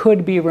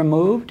could be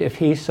removed if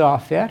he saw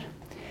fit.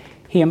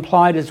 He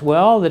implied as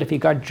well that if he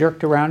got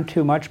jerked around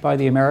too much by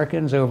the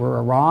Americans over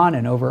Iran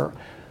and over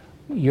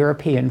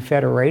European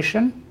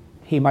Federation,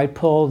 he might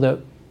pull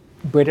the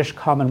British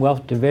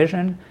Commonwealth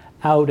Division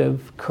out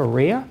of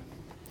Korea.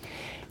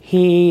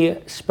 He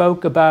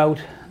spoke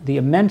about the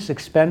immense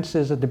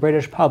expenses that the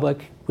British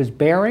public was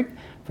bearing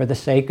for the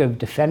sake of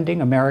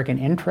defending American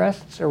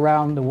interests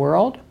around the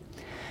world.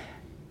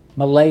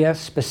 Malaya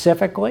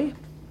specifically,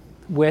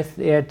 with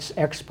its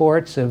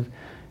exports of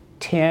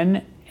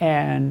tin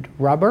and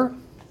rubber.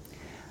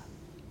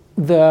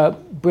 The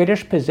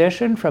British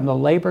position from the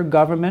Labour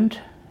government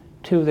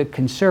to the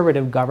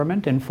Conservative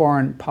government in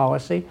foreign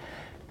policy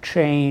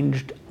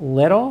changed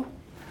little.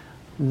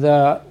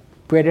 The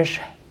British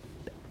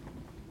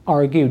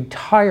argued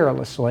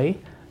tirelessly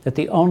that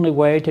the only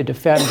way to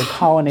defend the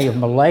colony of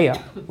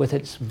Malaya with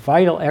its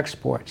vital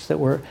exports that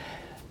were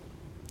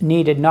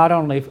needed not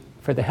only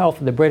for the health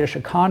of the British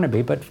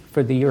economy, but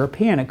for the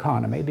European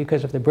economy,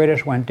 because if the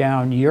British went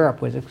down,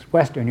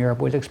 Western Europe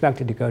was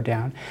expected to go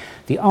down.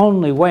 The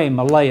only way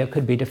Malaya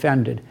could be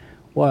defended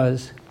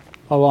was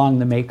along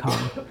the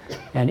Mekong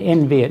and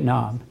in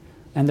Vietnam.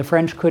 And the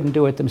French couldn't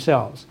do it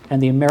themselves.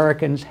 And the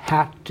Americans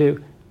had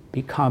to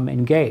become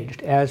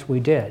engaged, as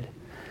we did.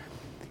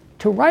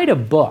 To write a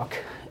book,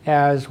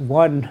 as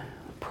one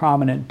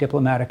prominent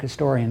diplomatic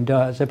historian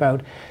does,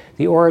 about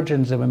the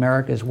origins of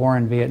America's war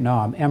in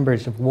Vietnam,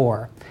 Embers of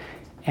War,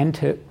 and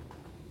to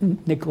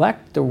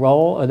neglect the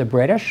role of the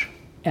British,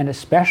 and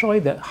especially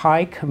the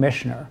High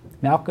Commissioner,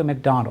 Malcolm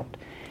MacDonald,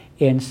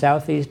 in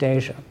Southeast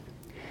Asia,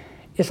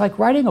 it's like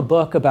writing a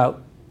book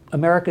about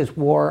America's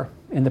war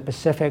in the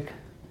Pacific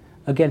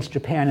against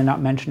Japan and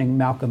not mentioning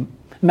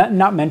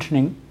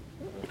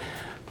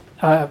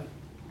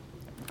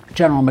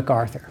General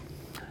MacArthur.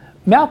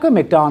 Malcolm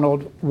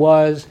MacDonald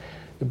was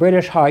the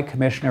British High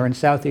Commissioner in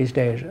Southeast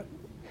Asia.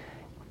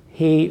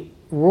 He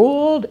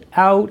ruled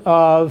out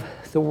of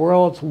with the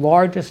world's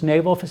largest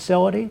naval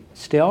facility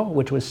still,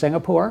 which was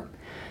Singapore.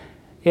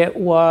 It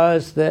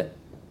was the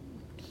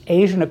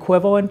Asian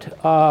equivalent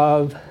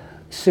of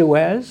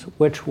Suez,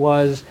 which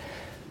was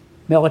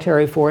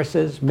military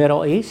forces,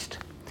 Middle East.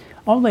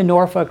 Only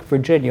Norfolk,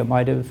 Virginia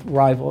might have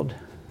rivaled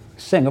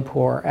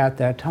Singapore at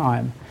that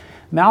time.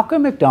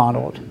 Malcolm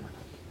McDonald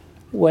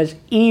was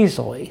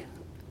easily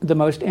the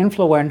most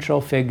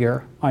influential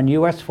figure on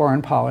U.S.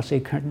 foreign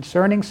policy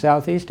concerning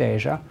Southeast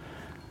Asia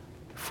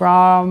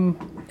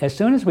from as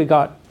soon as we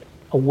got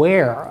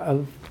aware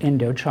of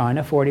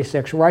Indochina,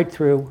 46, right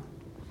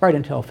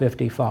until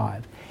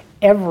 55.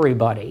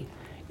 Everybody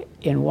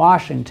in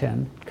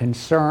Washington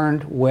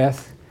concerned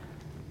with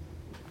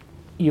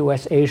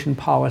U.S. Asian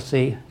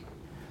policy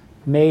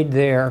made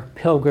their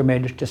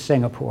pilgrimage to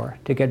Singapore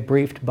to get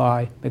briefed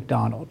by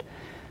McDonald.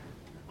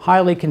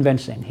 Highly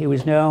convincing. He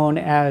was known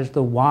as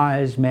the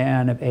wise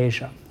man of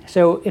Asia.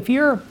 So if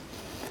you're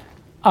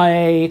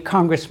a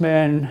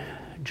Congressman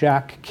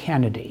Jack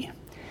Kennedy,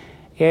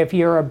 if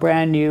you're a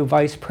brand new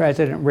Vice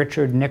President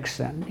Richard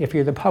Nixon, if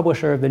you're the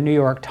publisher of the New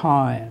York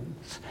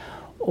Times,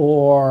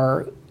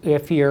 or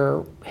if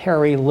you're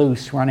Harry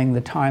Luce running the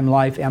Time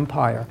Life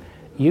empire,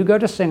 you go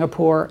to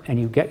Singapore and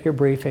you get your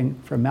briefing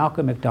from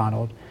Malcolm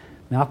McDonald.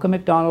 Malcolm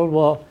McDonald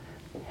will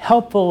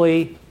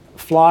helpfully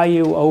fly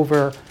you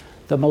over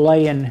the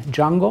Malayan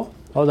jungle,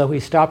 although he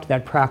stopped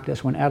that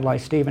practice when Adlai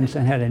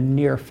Stevenson had a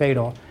near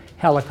fatal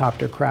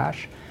helicopter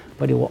crash.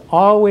 But he will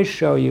always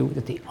show you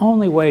that the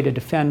only way to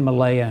defend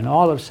Malaya and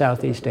all of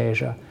Southeast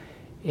Asia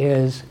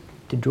is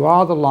to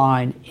draw the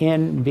line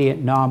in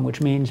Vietnam, which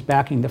means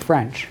backing the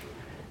French.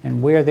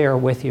 And we're there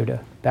with you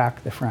to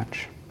back the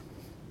French.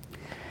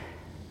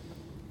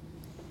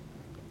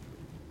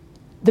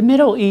 The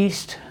Middle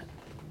East,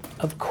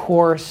 of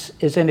course,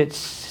 is in its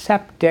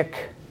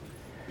septic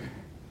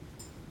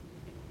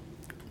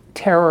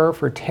terror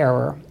for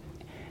terror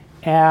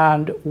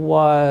and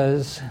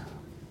was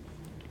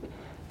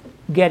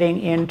getting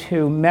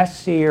into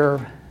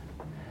messier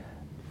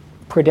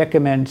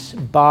predicaments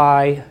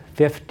by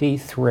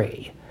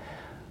 53.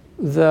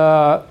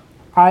 The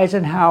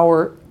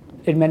Eisenhower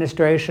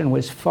administration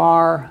was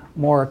far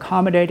more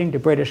accommodating to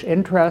British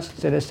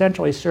interests. It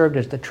essentially served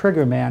as the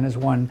trigger man, as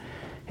one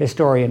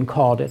historian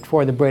called it,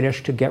 for the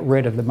British to get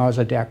rid of the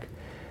Mossadegh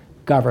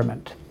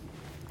government.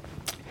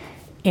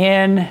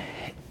 In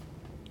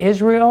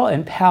Israel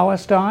and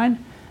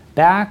Palestine,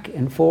 back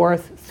and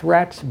forth,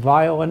 threats,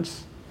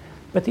 violence.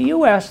 But the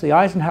US, the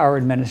Eisenhower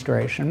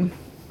administration,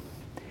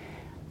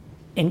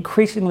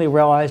 increasingly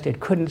realized it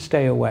couldn't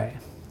stay away.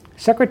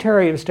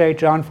 Secretary of State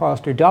John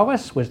Foster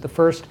Dulles was the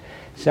first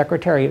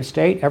Secretary of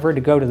State ever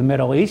to go to the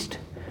Middle East,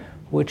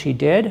 which he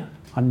did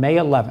on May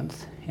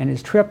 11th. And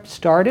his trip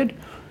started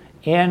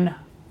in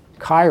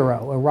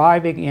Cairo,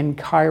 arriving in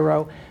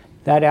Cairo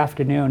that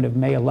afternoon of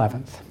May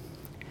 11th.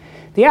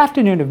 The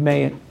afternoon of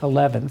May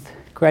 11th,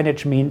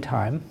 Greenwich Mean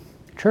Time,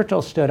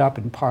 Churchill stood up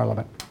in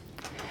Parliament,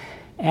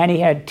 and he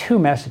had two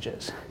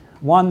messages.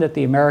 One, that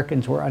the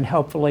Americans were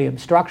unhelpfully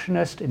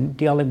obstructionist in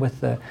dealing with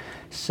the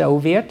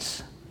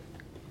Soviets,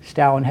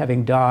 Stalin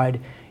having died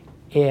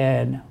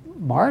in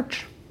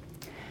March.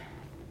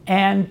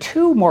 And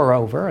two,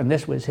 moreover, and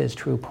this was his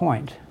true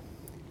point,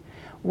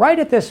 right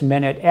at this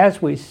minute, as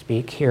we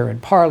speak here in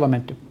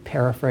Parliament, to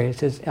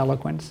paraphrase his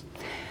eloquence,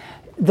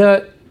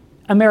 the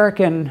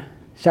American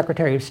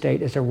Secretary of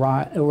State is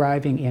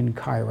arriving in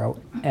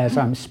Cairo as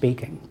I'm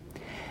speaking.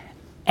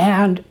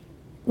 And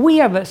we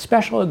have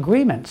special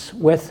agreements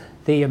with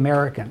the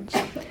Americans.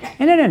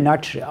 And in a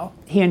nutshell,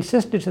 he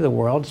insisted to the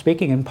world,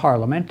 speaking in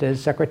Parliament as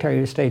Secretary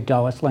of State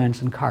Dulles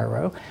lands in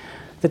Cairo,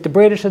 that the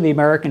British and the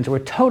Americans were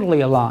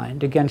totally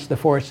aligned against the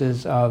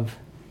forces of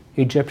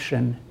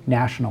Egyptian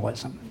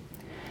nationalism,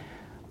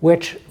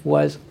 which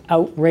was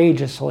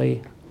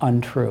outrageously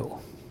untrue.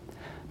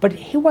 But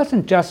he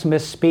wasn't just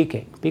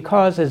misspeaking,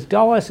 because as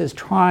Dulles is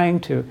trying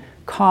to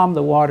calm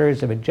the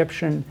waters of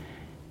Egyptian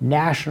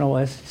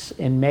nationalists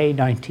in May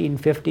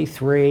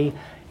 1953,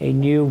 a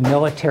new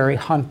military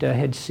junta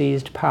had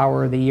seized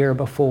power the year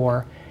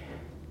before,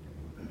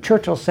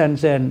 Churchill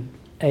sends in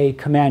a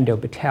commando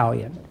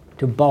battalion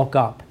to bulk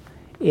up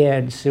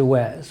in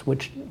Suez,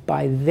 which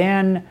by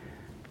then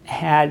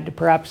had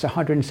perhaps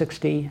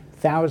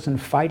 160,000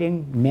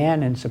 fighting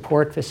men and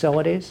support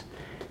facilities.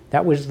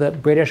 That was the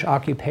British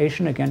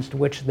occupation against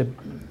which the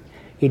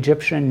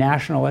Egyptian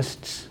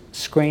nationalists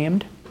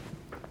screamed.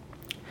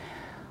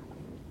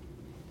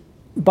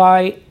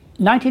 By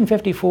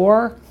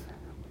 1954,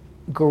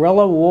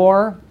 guerrilla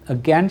war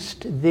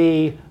against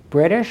the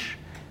British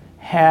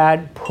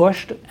had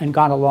pushed and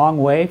gone a long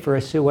way for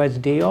a Suez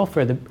deal,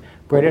 for the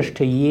British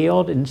to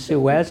yield in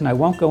Suez. And I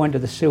won't go into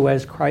the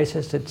Suez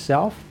crisis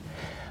itself,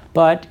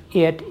 but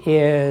it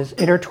is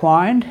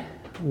intertwined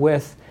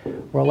with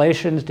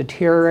relations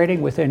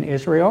deteriorating within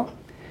Israel.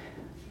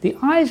 The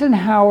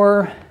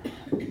Eisenhower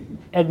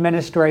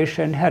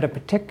administration had a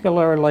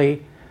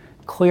particularly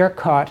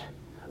clear-cut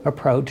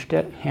approach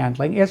to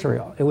handling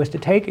Israel. It was to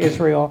take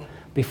Israel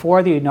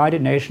before the United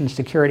Nations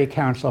Security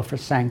Council for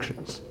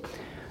sanctions.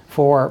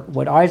 for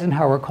what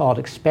Eisenhower called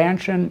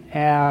expansion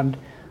and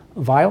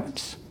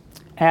violence.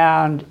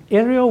 And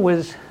Israel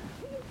was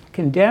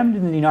condemned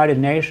in the United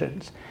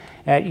Nations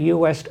at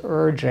U.S.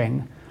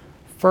 urging,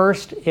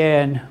 first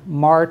in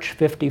March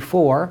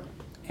 '54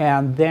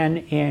 and then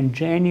in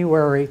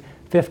January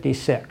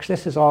 '56.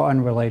 This is all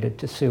unrelated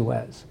to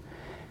Suez.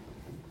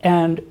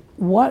 And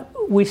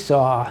what we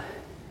saw,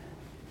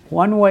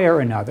 one way or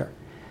another,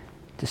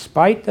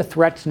 despite the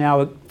threats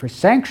now for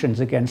sanctions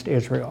against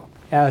Israel,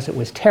 as it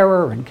was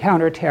terror and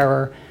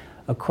counter-terror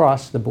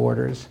across the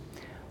borders,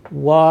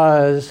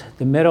 was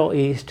the Middle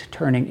East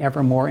turning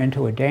ever more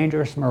into a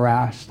dangerous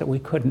morass that we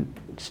couldn't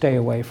stay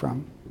away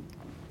from.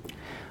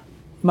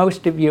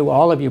 Most of you,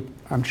 all of you,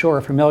 I'm sure,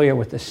 are familiar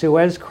with the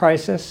Suez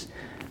Crisis.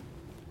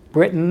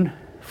 Britain,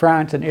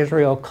 France, and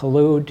Israel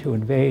collude to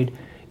invade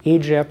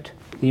Egypt.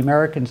 The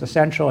Americans,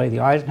 essentially, the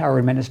Eisenhower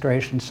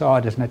administration, saw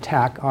it as an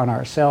attack on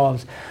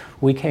ourselves.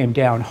 We came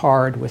down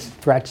hard with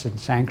threats and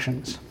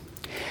sanctions.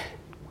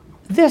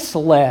 This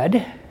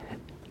led,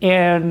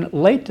 in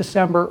late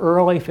December,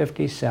 early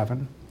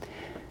 '57,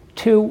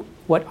 to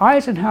what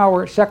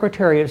Eisenhower,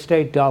 Secretary of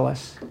State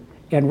Dulles,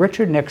 and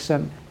Richard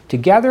Nixon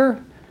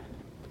together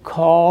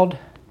called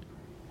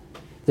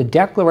the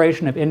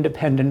Declaration of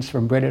Independence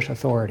from British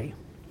authority.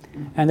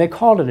 And they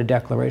called it a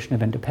Declaration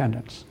of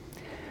Independence.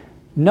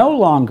 No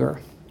longer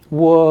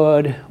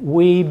would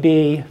we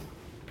be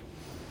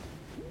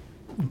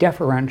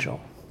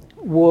deferential,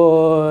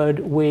 would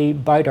we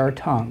bite our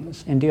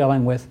tongues in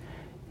dealing with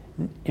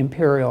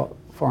imperial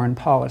foreign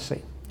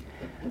policy.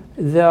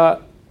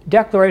 The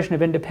Declaration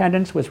of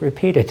Independence was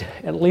repeated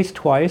at least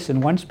twice,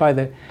 and once by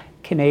the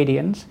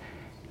Canadians,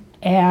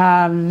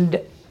 and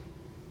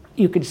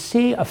you could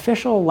see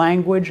official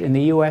language in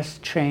the U.S.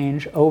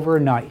 change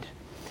overnight.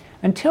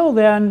 Until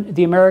then,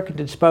 the Americans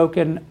had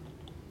spoken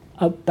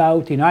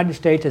about the United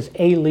States as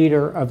a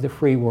leader of the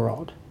free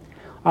world.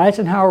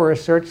 Eisenhower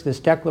asserts this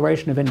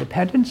Declaration of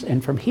Independence,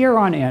 and from here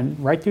on in,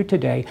 right through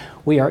today,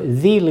 we are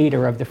the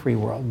leader of the free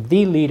world,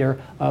 the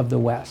leader of the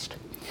West.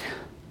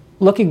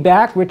 Looking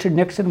back, Richard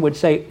Nixon would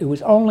say it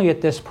was only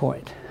at this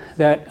point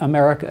that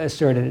America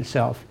asserted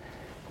itself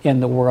in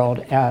the world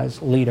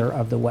as leader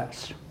of the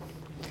West.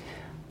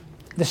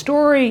 The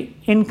story,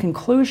 in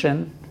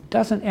conclusion,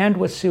 doesn't end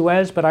with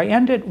Suez, but I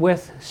end it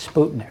with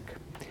Sputnik.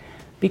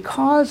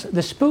 Because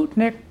the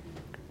Sputnik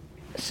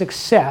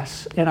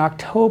success in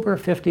October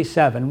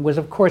 '57 was,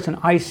 of course, an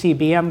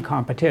ICBM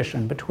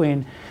competition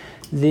between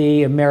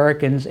the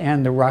Americans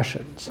and the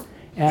Russians.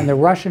 And the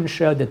Russians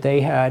showed that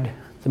they had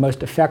the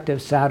most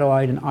effective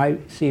satellite and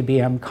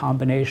ICBM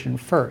combination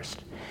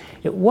first.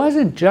 It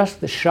wasn't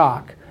just the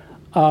shock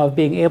of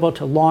being able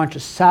to launch a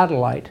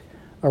satellite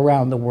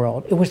around the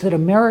world. It was that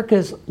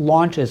America's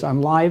launches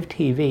on live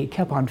TV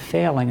kept on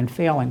failing and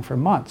failing for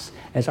months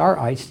as our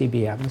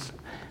ICBMs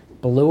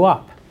blew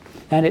up.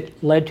 And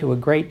it led to a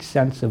great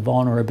sense of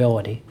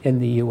vulnerability in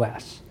the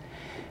US.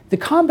 The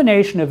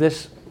combination of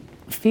this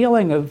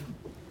feeling of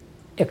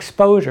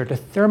exposure to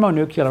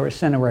thermonuclear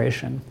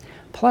incineration,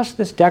 plus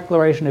this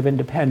Declaration of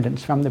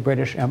Independence from the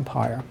British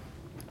Empire,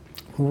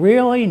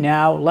 really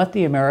now let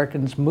the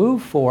Americans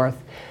move forth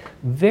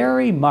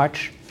very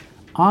much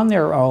on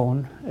their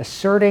own,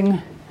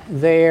 asserting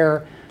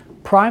their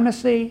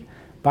primacy.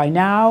 By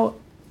now,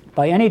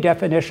 by any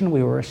definition,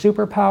 we were a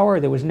superpower.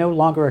 There was no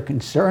longer a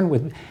concern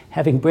with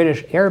having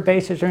British air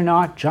bases or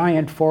not.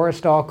 Giant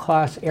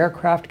Forrestal-class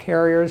aircraft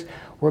carriers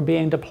were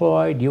being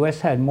deployed.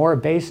 U.S. had more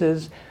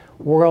bases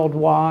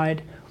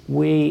worldwide.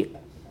 We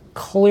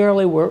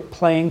clearly were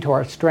playing to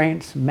our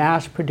strengths,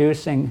 mass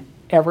producing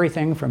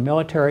everything from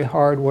military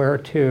hardware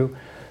to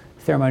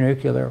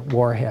thermonuclear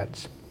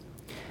warheads.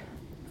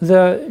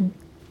 The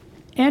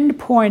end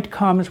point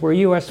comes where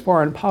U.S.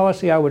 foreign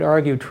policy, I would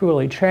argue,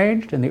 truly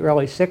changed in the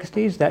early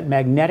 '60s. That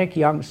magnetic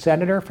young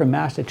senator from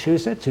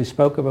Massachusetts who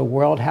spoke of a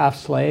world half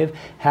slave,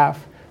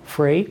 half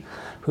free,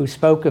 who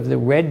spoke of the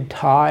red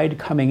tide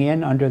coming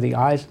in under the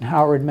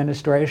Eisenhower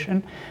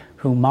administration,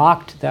 who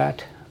mocked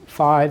that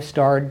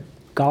five-star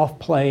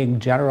golf-playing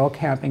general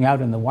camping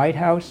out in the White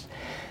House.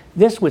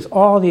 This was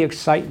all the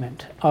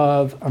excitement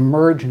of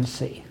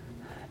emergency,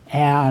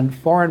 and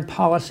foreign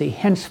policy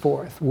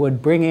henceforth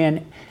would bring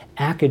in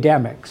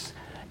academics.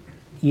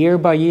 Year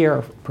by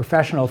year,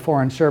 professional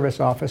foreign service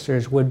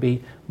officers would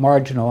be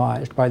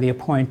marginalized by the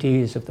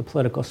appointees of the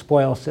political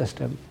spoil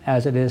system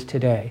as it is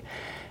today.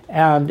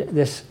 And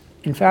this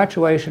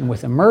infatuation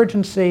with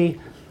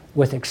emergency,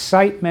 with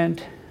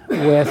excitement,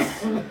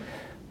 with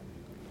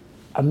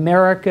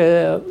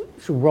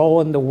America's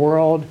role in the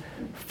world,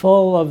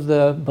 full of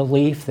the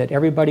belief that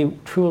everybody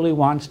truly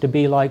wants to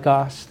be like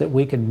us, that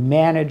we can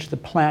manage the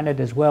planet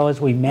as well as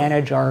we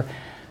manage our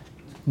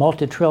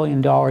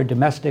multi-trillion-dollar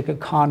domestic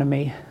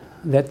economy,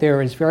 that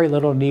there is very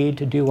little need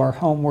to do our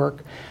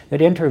homework,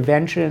 that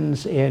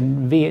interventions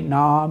in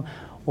Vietnam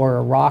or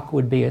Iraq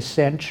would be a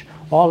cinch.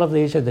 All of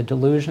these are the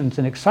delusions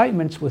and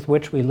excitements with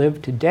which we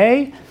live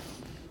today,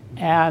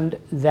 and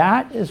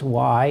that is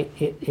why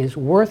it is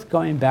worth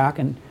going back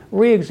and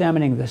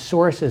re-examining the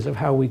sources of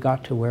how we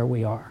got to where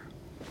we are.